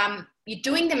you're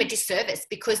doing them a disservice,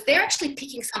 because they're actually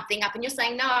picking something up and you're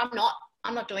saying, no,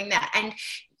 I'm not doing that. And,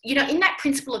 you know, in that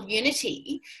principle of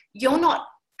unity, you're not,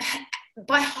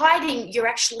 by hiding, you're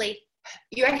actually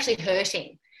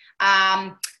hurting.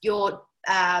 You're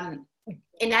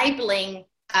enabling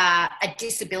a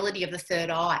disability of the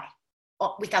third eye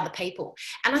with other people.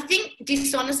 And I think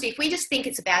dishonesty, if we just think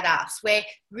it's about us, we're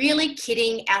really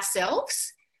kidding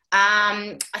ourselves.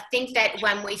 I think that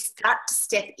when we start to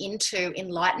step into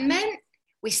enlightenment,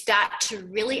 we start to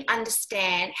really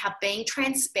understand how being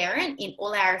transparent in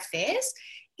all our affairs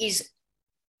is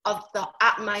of the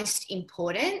utmost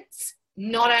importance,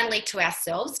 not only to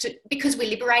ourselves, because we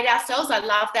liberate ourselves. I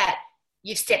love that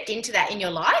you've stepped into that in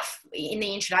your life in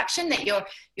the introduction, that you're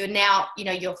now, you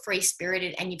know, you're free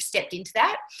spirited and you've stepped into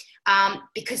that,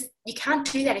 because you can't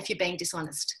do that if you're being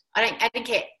dishonest. I don't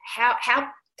care how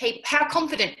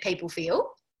confident people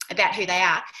feel about who they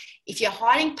are. If you're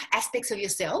hiding aspects of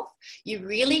yourself, you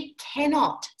really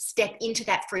cannot step into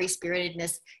that free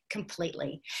spiritedness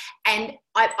completely. And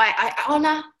I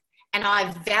honour and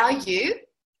I value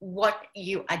what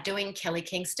you are doing, Kelly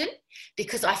Kingston,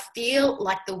 because I feel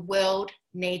like the world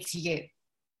needs you.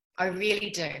 I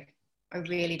really do. I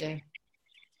really do.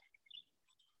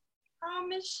 Oh,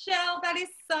 Michelle, that is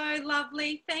so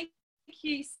lovely. Thank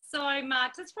you so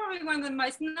much. That's probably one of the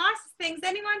most nicest things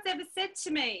anyone's ever said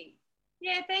to me.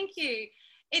 Yeah, thank you.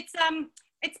 It's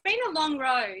been a long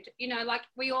road, you know, like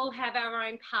we all have our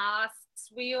own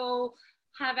pasts. We all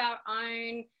have our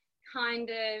own kind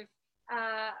of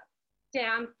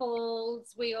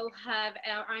downfalls. We all have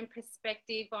our own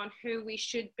perspective on who we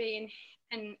should be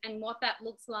and what that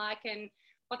looks like, and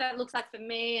what that looks like for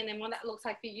me, and then what that looks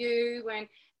like for you, and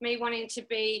me wanting to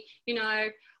be, you know,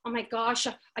 oh my gosh,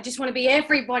 I just want to be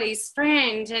everybody's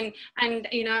friend, and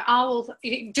you know, I will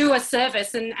do a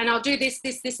service and I'll do this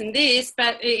and this,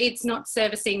 but it's not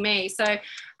servicing me. So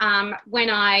when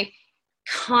I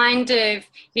kind of,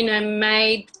 you know,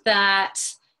 made that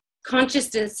conscious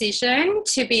decision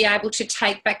to be able to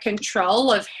take back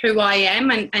control of who I am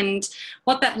and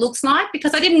what that looks like,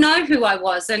 because I didn't know who I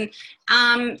was. And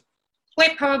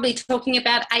we're probably talking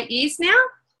about 8 years now,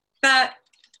 but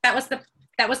that was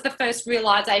the first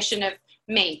realization of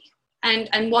me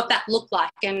and what that looked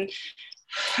like and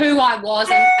who I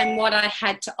was and what I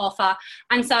had to offer.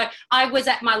 And so I was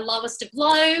at my lowest of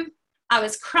low. I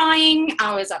was crying.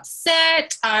 I was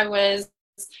upset. I was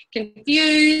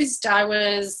confused. I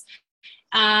was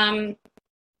a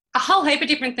whole heap of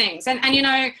different things. And you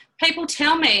know, people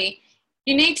tell me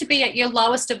you need to be at your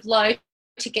lowest of low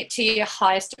to get to your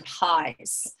highest of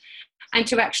highs, and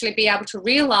to actually be able to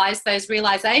realise those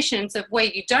realisations of where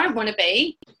you don't want to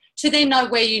be, to then know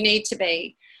where you need to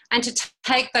be, and to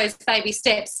take those baby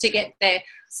steps to get there.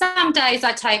 Some days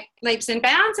I take leaps and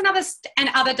bounds, and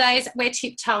other days we're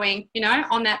tiptoeing, you know,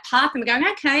 on that path, and we're going,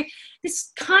 okay,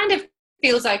 this kind of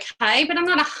feels okay, but I'm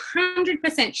not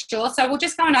 100% sure. So we'll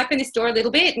just go and open this door a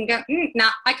little bit and go,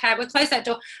 okay, we'll close that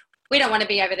door. We don't want to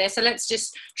be over there. So let's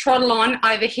just trottle on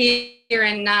over here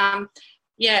and,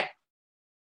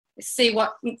 see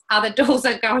what other doors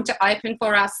are going to open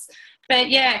for us. But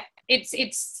yeah,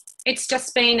 it's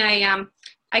just been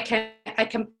a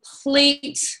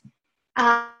complete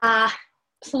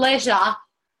pleasure,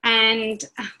 and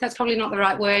that's probably not the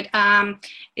right word.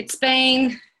 It's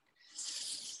been,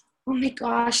 oh my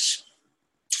gosh,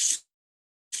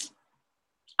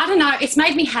 I don't know, it's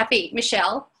made me happy,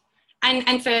 Michelle, and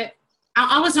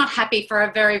I was not happy for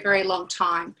a very, very long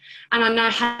time. And I know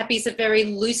happy is a very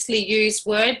loosely used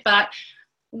word, but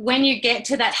when you get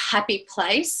to that happy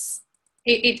place,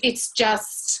 it's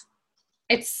just,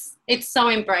 it's so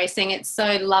embracing. It's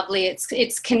so lovely.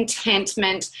 It's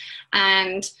contentment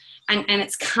and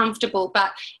it's comfortable.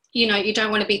 But you know, you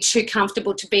don't want to be too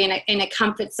comfortable to be in a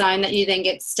comfort zone that you then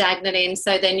get stagnant in.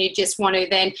 So then you just want to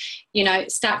then, you know,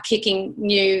 start kicking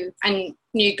new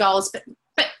goals, but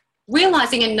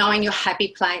realizing and knowing your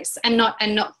happy place and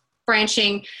not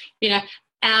branching, you know,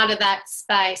 out of that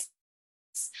space.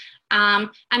 And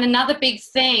another big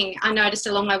thing I noticed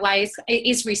along my way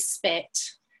is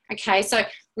respect. Okay, so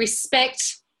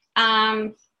respect.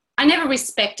 I never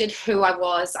respected who I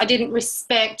was. I didn't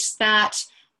respect that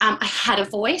I had a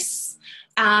voice.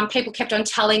 People kept on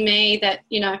telling me that,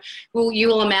 you know, well, you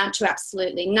will amount to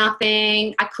absolutely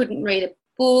nothing. I couldn't read a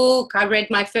book. I read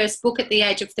my first book at the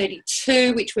age of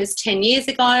 32, which was 10 years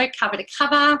ago, cover to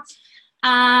cover.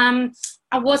 I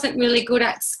wasn't really good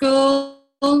at school.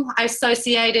 I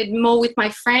associated more with my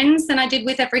friends than I did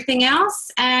with everything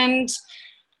else. And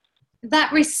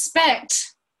that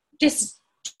respect just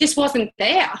wasn't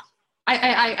there.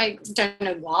 I don't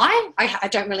know why. I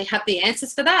don't really have the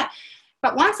answers for that.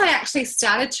 But once I actually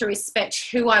started to respect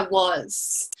who I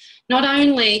was, not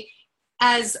only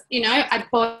as, you know, a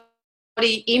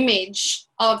body image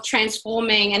of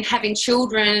transforming and having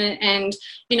children and,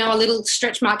 you know, a little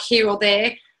stretch mark here or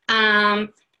there,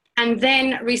 and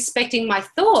then respecting my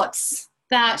thoughts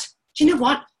that, do you know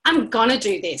what? I'm going to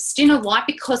do this. Do you know why?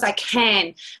 Because I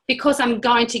can. Because I'm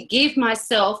going to give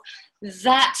myself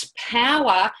that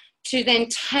power to then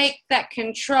take that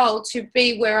control to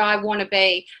be where I want to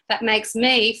be. That makes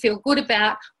me feel good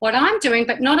about what I'm doing.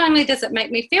 But not only does it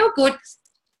make me feel good,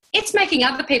 it's making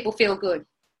other people feel good.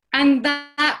 And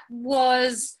that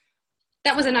was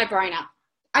a no-brainer.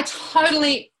 A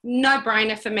totally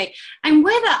no-brainer for me. And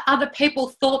whether other people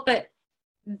thought that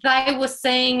they were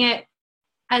seeing it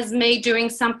as me doing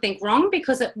something wrong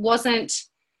because it wasn't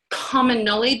common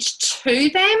knowledge to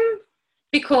them,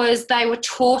 because they were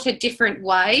taught a different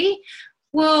way.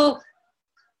 Well,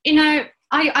 you know,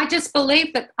 I just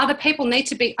believe that other people need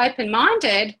to be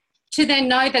open-minded to then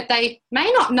know that they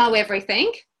may not know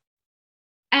everything,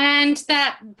 and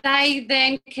that they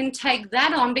then can take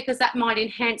that on because that might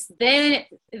enhance their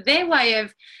way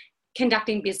of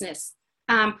conducting business,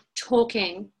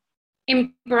 talking,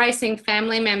 embracing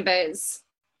family members,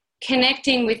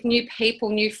 connecting with new people,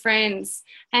 new friends,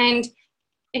 and,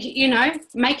 you know,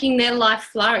 making their life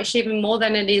flourish even more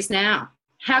than it is now.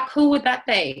 How cool would that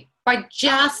be? By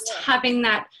just having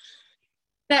that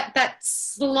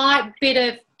slight bit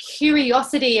of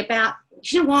curiosity about,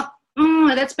 you know what,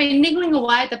 that's been niggling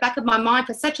away at the back of my mind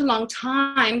for such a long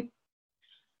time.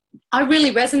 I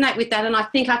really resonate with that, and I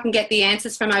think I can get the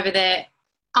answers from over there.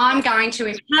 I'm going to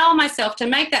empower myself to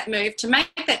make that move, to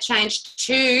make that change,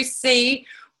 to see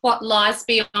what lies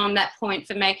beyond that point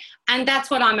for me. And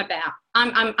that's what I'm about.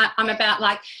 I'm about,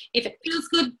 like, if it feels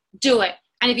good, do it.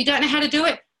 And if you don't know how to do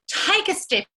it, take a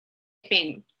step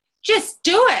in. Just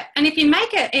do it. And if you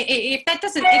make it, if that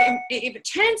doesn't, if it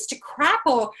turns to crap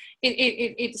or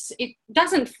it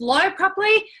doesn't flow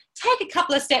properly, take a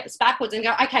couple of steps backwards and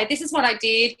go, okay, this is what I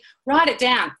did. Write it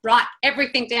down. Write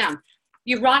everything down.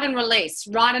 You write and release,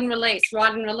 write and release,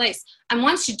 write and release. And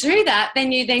once you do that,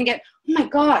 then you then get, oh my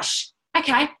gosh,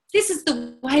 okay, this is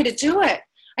the way to do it.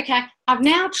 Okay, I've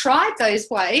now tried those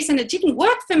ways and it didn't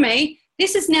work for me.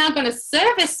 This is now going to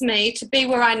service me to be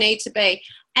where I need to be.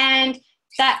 And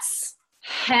that's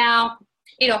how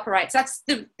it operates. That's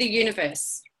the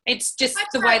universe. It's just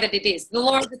the way that it is. The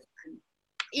law of the...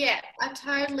 Yeah, I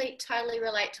totally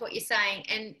relate to what you're saying.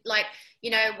 And, like,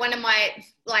 you know, one of my,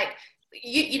 like,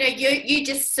 you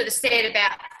just sort of said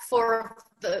about five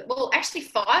of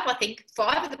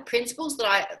the principles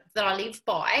that I live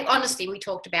by. Honestly, we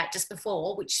talked about just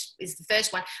before, which is the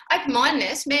first one.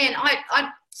 Open-mindedness, man, I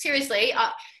seriously,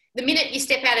 the minute you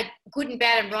step out of good and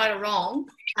bad and right or wrong,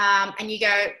 and you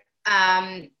go,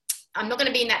 I'm not going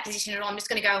to be in that position at all. I'm just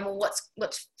going to go, well,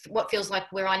 what feels like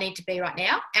where I need to be right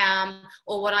now,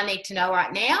 or what I need to know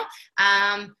right now.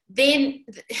 Then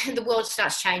the world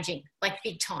starts changing, like,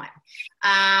 big time.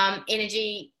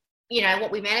 Energy, you know,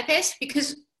 what we manifest,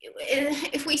 because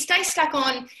if we stay stuck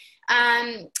on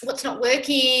what's not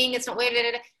working, it's not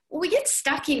working, well, we get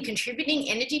stuck in contributing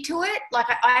energy to it. Like,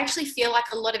 I actually feel like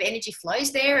a lot of energy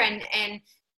flows there,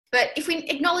 but if we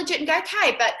acknowledge it and go,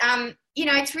 okay, but you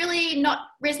know, it's really not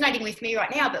resonating with me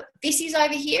right now, but this is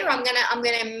over here. I'm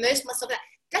gonna immerse myself in that.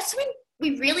 That's when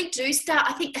we really do start,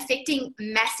 I think, affecting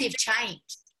massive change,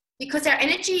 because our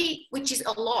energy, which is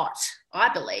a lot, I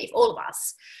believe, all of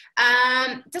us,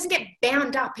 doesn't get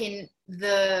bound up in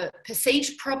the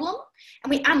perceived problem,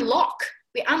 and we unlock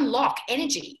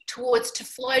energy to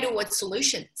flow towards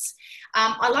solutions.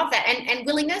 I love that. And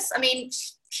willingness, I mean,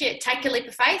 shit, take a leap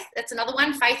of faith. That's another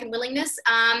one, faith and willingness.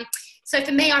 So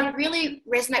for me, I really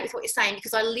resonate with what you're saying,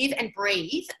 because I live and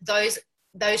breathe those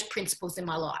those principles in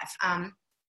my life.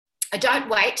 I don't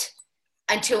wait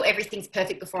until everything's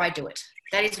perfect before I do it.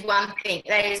 That is one thing.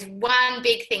 That is one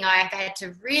big thing I have had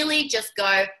to really just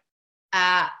go,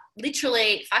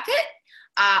 literally, fuck it.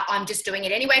 I'm just doing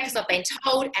it anyway because I've been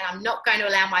told, and I'm not going to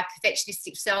allow my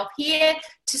perfectionistic self here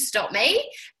to stop me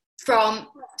from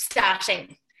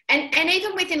starting. And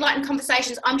even with Enlightened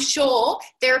Conversations, I'm sure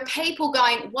there are people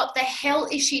going, what the hell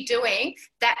is she doing?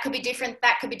 That could be different,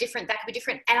 that could be different, that could be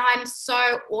different. And I'm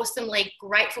so awesomely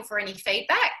grateful for any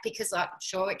feedback because I'm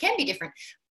sure it can be different.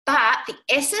 But the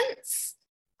essence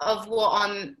of what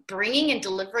I'm bringing and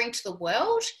delivering to the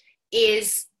world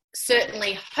is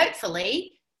certainly,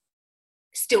 hopefully,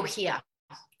 still here.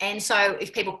 And so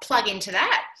if people plug into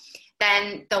that,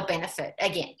 then they'll benefit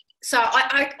again. So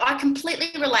I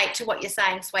completely relate to what you're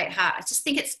saying, sweetheart. I just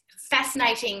think it's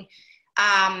fascinating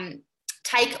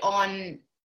take on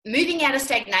moving out of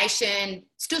stagnation,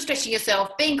 still stretching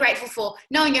yourself, being grateful for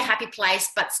knowing your happy place,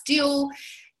 but still,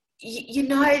 you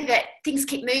know that things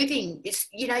keep moving. It's,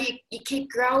 you know, you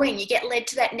keep growing. You get led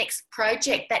to that next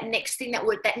project, that next thing,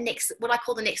 what I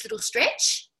call the next little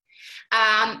stretch.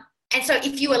 And so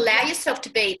if you allow yourself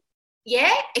to be,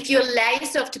 if you allow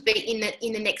yourself to be in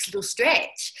the next little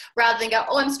stretch, rather than go,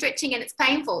 oh, I'm stretching and it's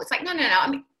painful. It's like, no.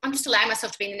 I'm just allowing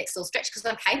myself to be in the next little stretch because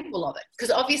I'm capable of it. Because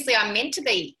obviously I'm meant to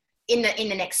be in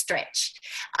the next stretch.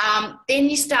 Then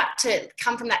you start to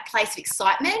come from that place of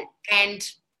excitement and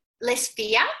less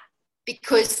fear,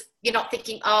 because you're not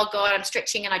thinking, oh God, I'm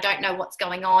stretching and I don't know what's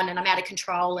going on and I'm out of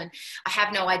control and I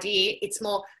have no idea. It's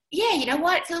more, yeah, you know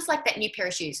what? It feels like that new pair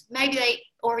of shoes,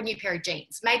 or a new pair of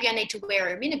jeans. Maybe I need to wear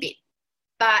them in a bit.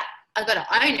 But I've got to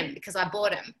own them because I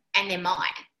bought them and they're mine.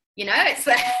 You know, it's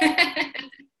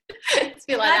it's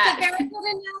feel like That's that. a very good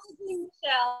analogy,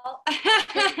 Michelle.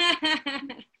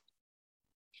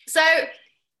 So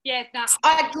yeah, no.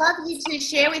 I'd love you to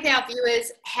share with our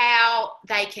viewers how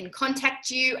they can contact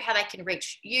you, how they can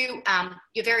reach you,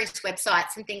 your various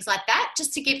websites and things like that,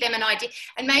 just to give them an idea,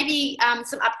 and maybe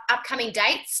some upcoming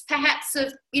dates, perhaps,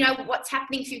 of, you know, what's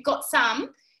happening. If you've got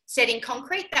some set in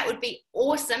concrete, that would be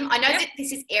awesome. I know that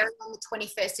this is airing on the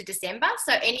 21st of December,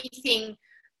 so anything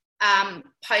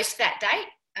post that date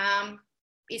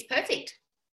is perfect.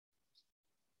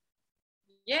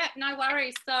 Yeah, no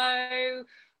worries. So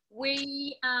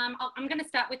I'm going to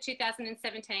start with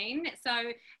 2017.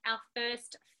 So our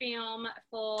first film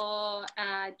for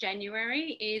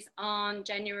January is on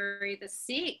January the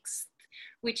 6th,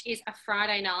 which is a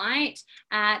Friday night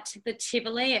at the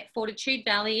Tivoli at Fortitude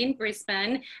Valley in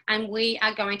Brisbane. And we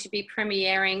are going to be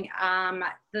premiering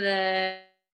the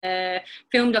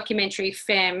film documentary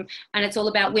Femme, and it's all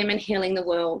about women healing the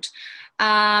world.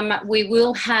 We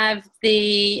will have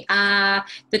the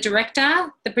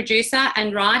director, the producer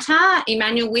and writer,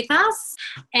 Emmanuel, with us,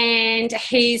 and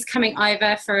he's coming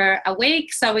over for a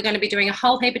week. So we're going to be doing a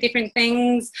whole heap of different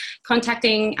things,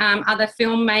 contacting other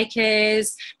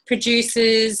filmmakers,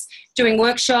 producers, doing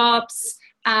workshops.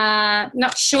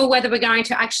 Not sure whether we're going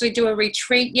to actually do a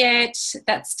retreat yet.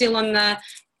 That's still on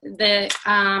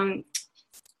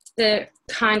the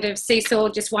kind of seesaw,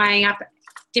 just weighing up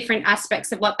different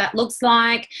aspects of what that looks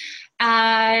like.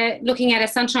 Looking at a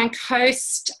Sunshine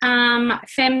Coast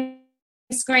Femme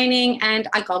screening and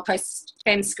a Gold Coast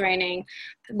Femme screening,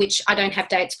 which I don't have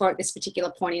dates for at this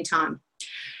particular point in time.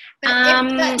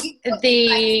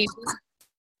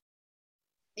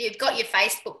 You've got your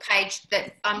Facebook page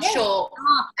that I'm sure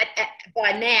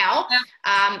by now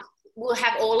we'll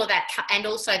have all of that, and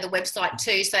also the website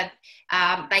too, so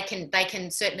they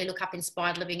can certainly look up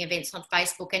Inspired Living Events on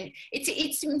Facebook, and it's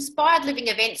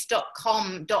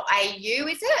inspiredlivingevents.com.au,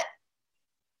 is it?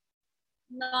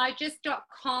 No, just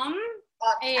 .com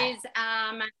is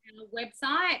our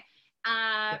website.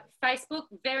 Facebook,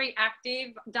 very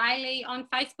active daily on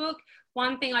Facebook.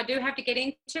 One thing I do have to get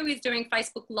into is doing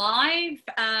Facebook Live.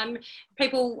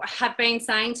 People have been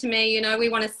saying to me, you know, we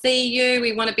want to see you,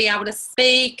 we want to be able to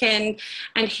speak and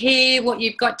hear what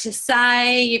you've got to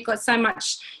say. You've got so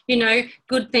much, you know,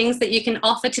 good things that you can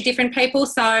offer to different people.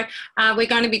 So we're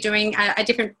going to be doing a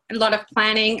lot of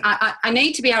planning. I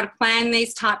need to be able to plan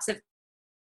these types of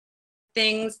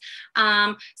things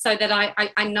so that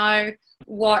I know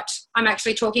what I'm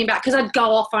actually talking about, because I'd go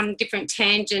off on different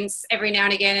tangents every now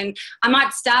and again, and I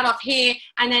might start off here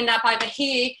and end up over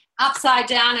here, upside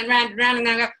down and round and round, and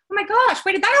then I go, oh my gosh,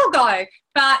 where did that all go?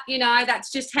 But, you know,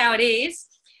 that's just how it is.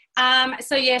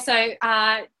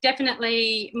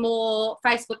 Definitely more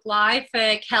Facebook Live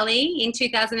for Kelly in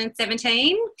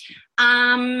 2017.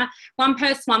 One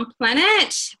Purse, One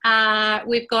Planet.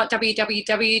 We've got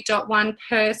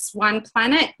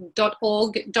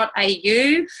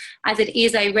www.onepurseoneplanet.org.au, as it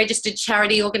is a registered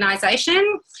charity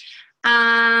organisation.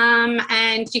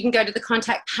 And you can go to the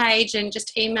contact page and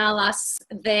just email us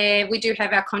there. We do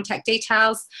have our contact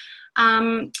details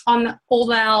on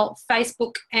all our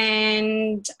Facebook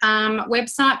and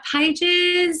website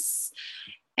pages.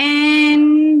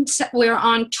 And we're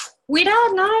on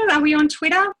Twitter. No, are we on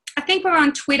Twitter? I think we're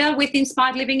on Twitter with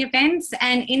Inspired Living Events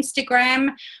and Instagram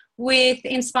with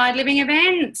Inspired Living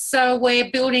Events. So we're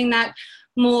building that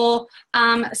more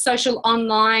social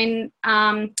online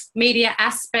media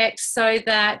aspect so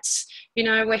that, you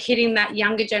know, we're hitting that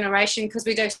younger generation, because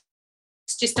we just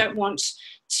don't want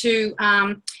to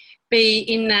be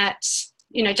in that,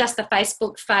 you know, just the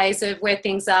Facebook phase of where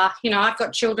things are. You know, I've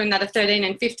got children that are 13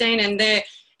 and 15 and they're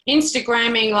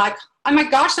Instagramming like, oh my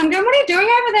gosh, I'm going, what are you doing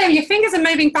over there? Your fingers are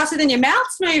moving faster than your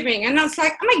mouth's moving. And I was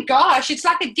like, oh my gosh, it's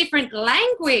like a different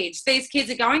language these kids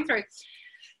are going through.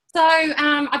 So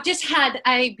I've just had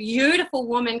a beautiful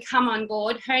woman come on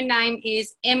board. Her name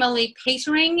is Emily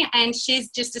Petering, and she's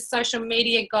just a social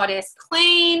media goddess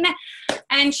queen,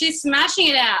 and she's smashing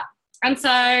it out. And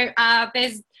so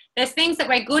there's things that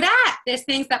we're good at. There's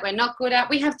things that we're not good at.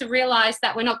 We have to realise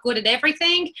that we're not good at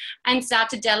everything and start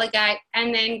to delegate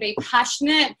and then be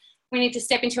passionate. We need to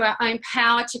step into our own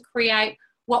power to create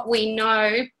what we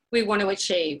know we want to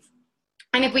achieve.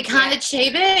 And if we can't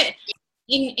achieve it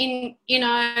in you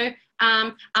know,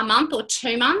 a month or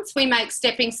 2 months, we make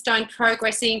stepping stone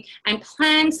progressing and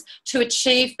plans to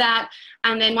achieve that.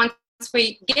 And then once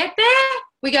we get there,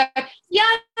 we go, yay,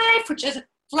 for just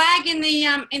flag in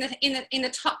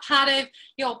the top part of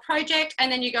your project,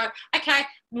 and then you go, okay,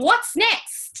 what's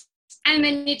next? And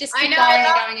then you just keep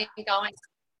going and going.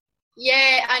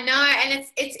 Yeah, I know, and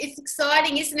it's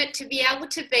exciting, isn't it, to be able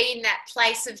to be in that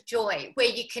place of joy where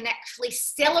you can actually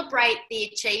celebrate the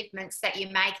achievements that you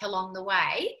make along the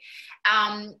way,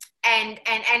 and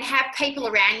have people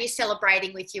around you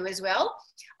celebrating with you as well.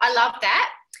 I love that.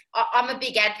 I'm a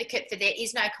big advocate for there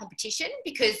is no competition,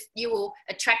 because you will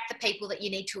attract the people that you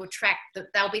need to attract.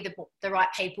 They'll be the right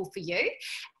people for you.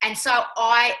 And so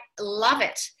I love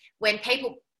it when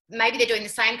people, maybe they're doing the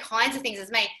same kinds of things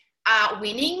as me, are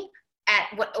winning at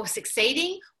what, or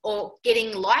succeeding, or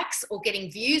getting likes or getting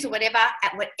views or whatever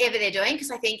at whatever they're doing,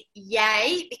 because I think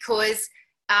yay, because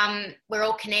we're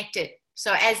all connected.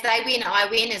 So as they win, I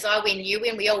win. As I win, you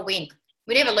win. We all win.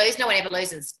 We never lose. No one ever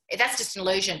loses. That's just an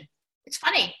illusion. It's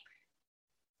funny.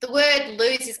 The word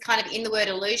lose is kind of in the word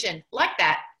illusion, like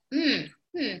that.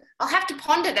 I'll have to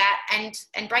ponder that and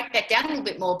break that down a little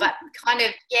bit more, but kind of,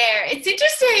 yeah, it's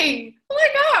interesting. Oh my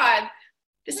God.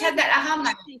 Just had that aha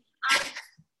moment.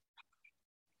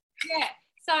 Yeah.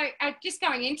 So just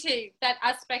going into that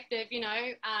aspect of, you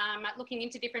know, looking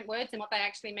into different words and what they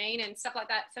actually mean and stuff like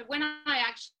that. So when I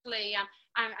actually,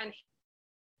 and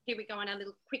here we go on a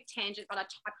little quick tangent, but I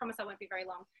promise I won't be very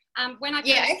long. When I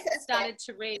first started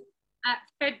to read,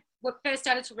 first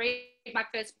started to read my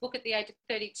first book at the age of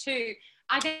 32,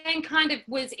 I then kind of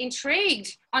was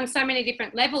intrigued on so many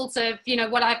different levels of, you know,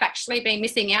 what I've actually been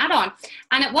missing out on.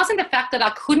 And it wasn't the fact that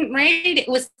I couldn't read, it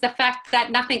was the fact that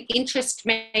nothing interested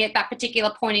me at that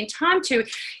particular point in time to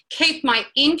keep my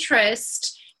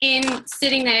interest in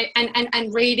sitting there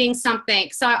and reading something.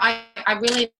 So I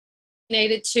really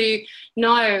needed to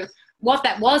know what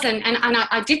that was, and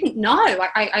I didn't know.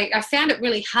 I found it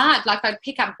really hard. Like, I'd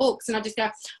pick up books and I'd just go,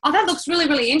 oh, that looks really,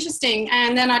 really interesting.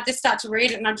 And then I'd just start to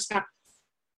read it and I'd just go,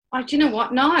 oh, do you know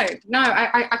what? No,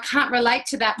 I can't relate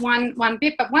to that one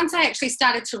bit. But once I actually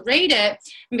started to read it,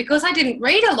 and because I didn't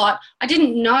read a lot, I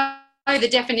didn't know the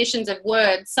definitions of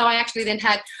words. So I actually then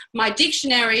had my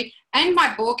dictionary and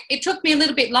my book. It took me a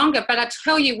little bit longer, but I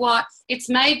tell you what, it's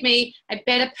made me a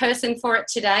better person for it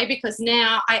today, because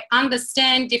now I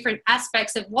understand different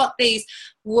aspects of what these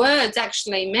words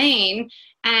actually mean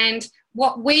and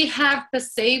what we have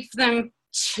perceived them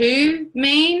to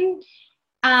mean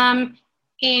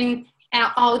in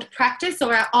our old practice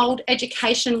or our old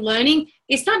education learning.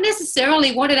 It's not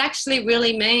necessarily what it actually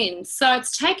really means. So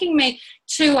it's taking me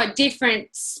to a different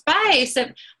space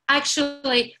of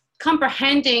actually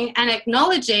comprehending and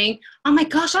acknowledging, oh my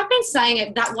gosh, I've been saying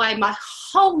it that way my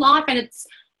whole life, and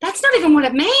that's not even what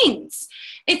it means.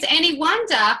 It's any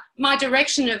wonder my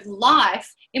direction of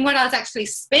life in what I was actually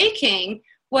speaking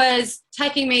was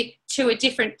taking me to a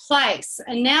different place.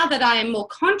 And now that I am more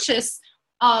conscious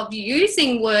of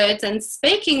using words and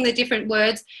speaking the different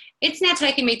words, it's now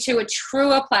taking me to a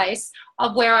truer place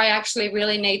of where I actually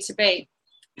really need to be.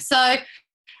 So,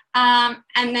 and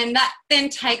then that then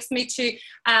takes me to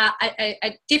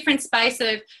a different space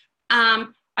of,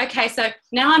 okay, so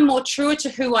now I'm more true to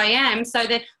who I am, so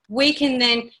that we can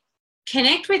then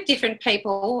connect with different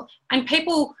people, and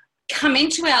people come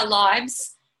into our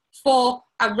lives for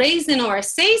a reason or a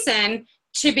season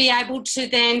to be able to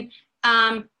then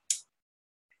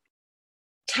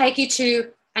take you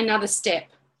to another step,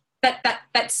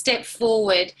 that step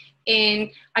forward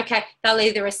in, okay, they'll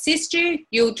either assist you,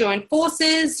 you'll join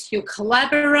forces, you'll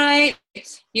collaborate,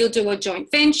 you'll do a joint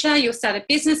venture, you'll start a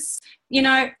business, you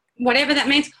know, whatever that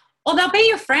means, or they'll be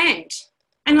your friend.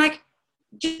 And like,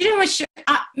 do you know,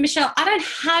 Michelle, I don't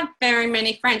have very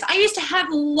many friends. I used to have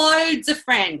loads of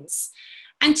friends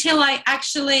until I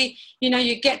actually, you know,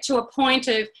 you get to a point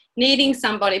of needing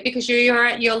somebody because you're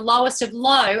at your lowest of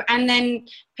low, and then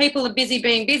people are busy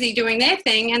being busy doing their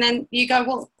thing, and then you go,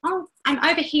 well, oh, I'm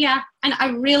over here and I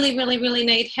really, really, really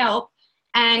need help,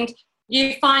 and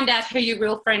you find out who your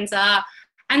real friends are.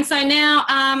 And so now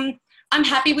I'm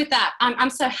happy with that. I'm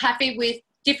so happy with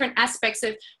different aspects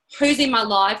of who's in my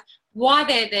life, why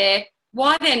they're there,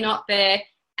 why they're not there,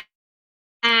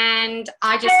 and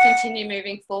I just continue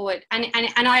moving forward. And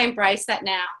I embrace that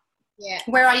now. Yeah.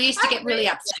 Where I used to get really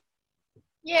upset.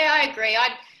 Yeah, I agree.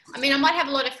 I mean, I might have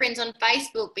a lot of friends on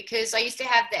Facebook because I used to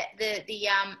have the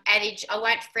adage, I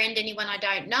won't friend anyone I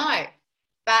don't know.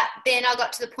 But then I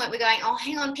got to the point where going, oh,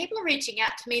 hang on, people are reaching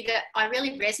out to me that I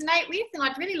really resonate with, and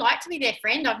I'd really like to be their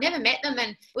friend. I've never met them.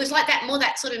 And it was like that, more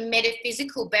that sort of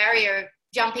metaphysical barrier of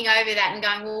jumping over that and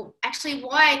going, well, actually,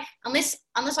 why, unless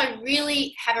I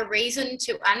really have a reason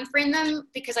to unfriend them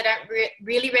because I don't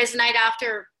really resonate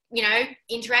after, you know,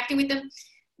 interacting with them,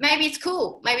 maybe it's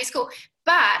cool.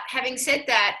 But having said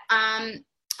that, I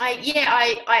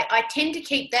tend to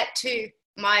keep that to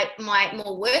my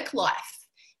more work life,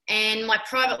 and my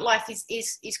private life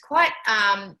is quite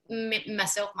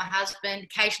myself, my husband.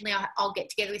 Occasionally, I'll get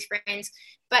together with friends,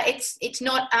 but it's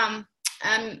not.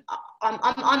 I'm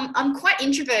quite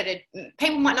introverted.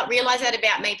 People might not realise that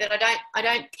about me, but I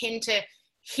don't tend to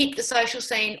hit the social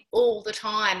scene all the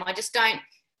time. I just don't.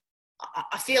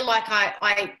 I feel like I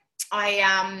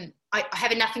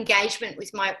have enough engagement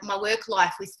with my work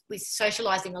life, with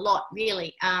socialising a lot,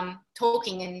 really,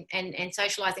 talking and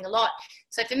socialising a lot.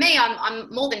 So for me, I'm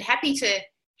more than happy to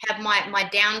have my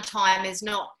downtime as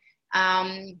not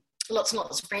lots and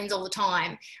lots of friends all the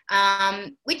time,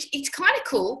 which it's kind of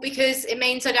cool because it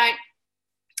means I don't,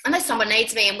 unless someone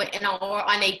needs me or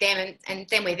I need them, and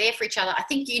then we're there for each other. I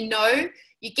think, you know,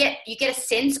 you get a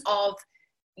sense of,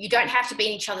 you don't have to be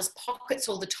in each other's pockets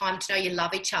all the time to know you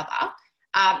love each other,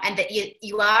 and that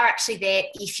you are actually there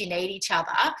if you need each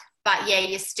other. But yeah,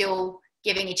 you're still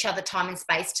giving each other time and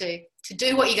space to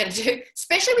do what you're going to do,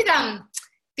 especially with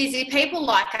busy people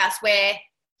like us, where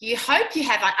you hope you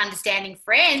have understanding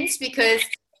friends, because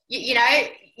you know,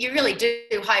 you really do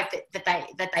hope that they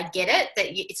get it, that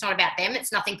it's not about them,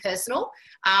 it's nothing personal,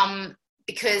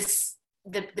 because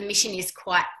the mission is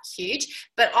quite huge.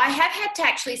 But I have had to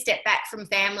actually step back from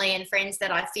family and friends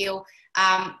that I feel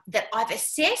that I've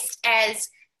assessed as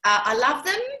I love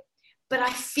them, but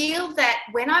I feel that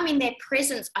when I'm in their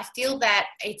presence, I feel that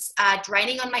it's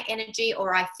draining on my energy,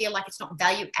 or I feel like it's not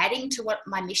value adding to what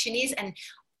my mission is. And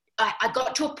I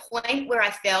got to a point where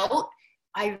I felt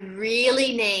I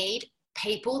really need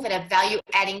people that are value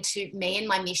adding to me and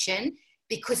my mission,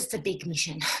 because it's a big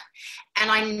mission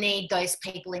and I need those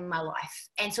people in my life.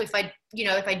 And so if I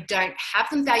don't have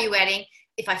them value adding,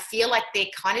 if I feel like they're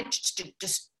kind of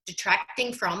just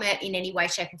detracting from it in any way,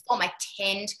 shape or form,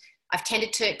 I've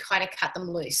tended to kind of cut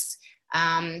them loose.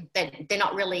 That they're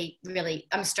not really,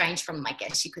 I'm estranged from them, I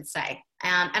guess you could say.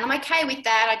 And I'm okay with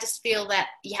that. I just feel that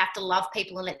you have to love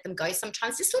people and let them go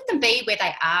sometimes. Just let them be where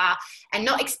they are and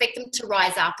not expect them to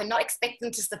rise up and not expect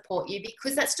them to support you,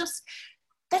 because that's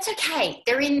okay.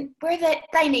 They're in where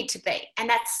they need to be. And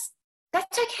that's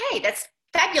okay. That's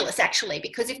fabulous, actually,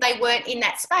 because if they weren't in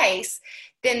that space,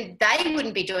 then they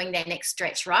wouldn't be doing their next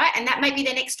stretch, right? And that may be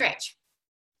their next stretch.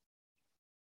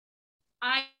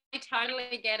 I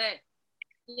totally get it.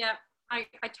 Yeah, I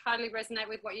totally resonate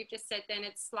with what you've just said then.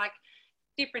 It's like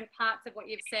different parts of what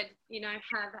you've said,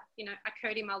 have,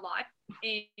 occurred in my life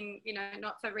in,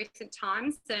 not so recent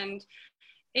times. And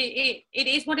it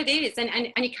is what it is.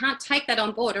 And you can't take that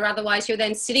on board, or otherwise you're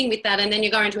then sitting with that and then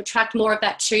you're going to attract more of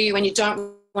that to you, and you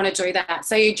don't want to do that.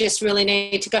 So you just really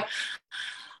need to go,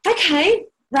 okay,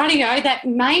 rightio, that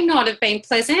may not have been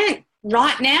pleasant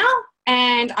right now,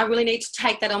 and I really need to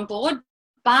take that on board.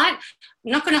 But I'm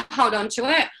not going to hold on to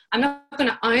it. I'm not going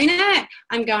to own it.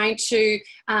 I'm going to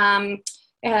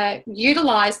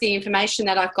utilize the information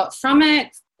that I've got from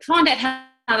it, find out how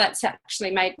that's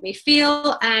actually made me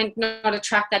feel, and not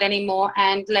attract that anymore.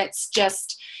 And let's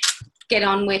just get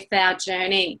on with our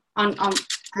journey on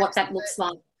what that looks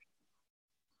like.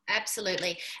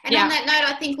 Absolutely. And on that note,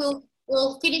 I think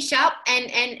we'll finish up,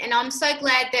 and I'm so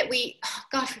glad that we've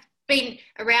been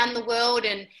around the world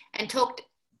and talked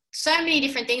so many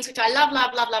different things, which I love.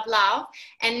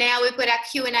 And now we've got our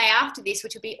Q&A after this,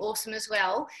 which will be awesome as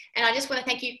well. And I just want to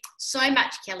thank you so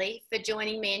much, Kelly, for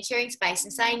joining me and sharing space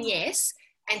and saying yes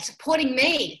and supporting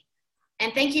me.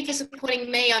 And thank you for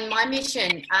supporting me on my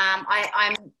mission.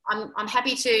 I'm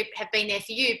happy to have been there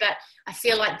for you, but I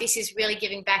feel like this is really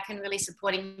giving back and really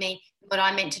supporting me, what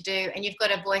I'm meant to do. And you've got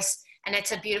a voice, and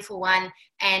it's a beautiful one.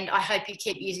 And I hope you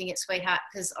keep using it, sweetheart,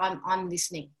 because I'm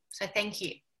listening. So thank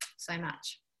you so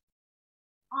much.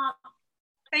 Oh,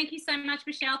 thank you so much,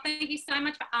 Michelle. Thank you so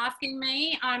much for asking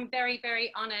me. I'm very,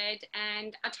 very honoured,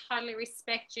 and I totally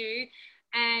respect you.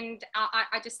 And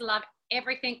I just love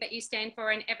everything that you stand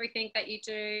for and everything that you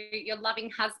do. Your loving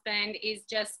husband is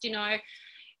just, you know,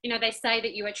 they say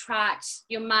that you attract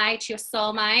your mate, your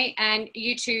soulmate, and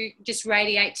you two just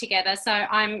radiate together. So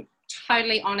I'm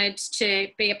totally honoured to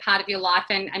be a part of your life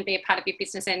and be a part of your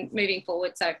business and moving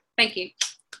forward. So thank you.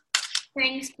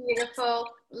 Thanks, beautiful.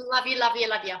 Love you.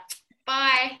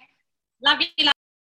 Bye. Love you.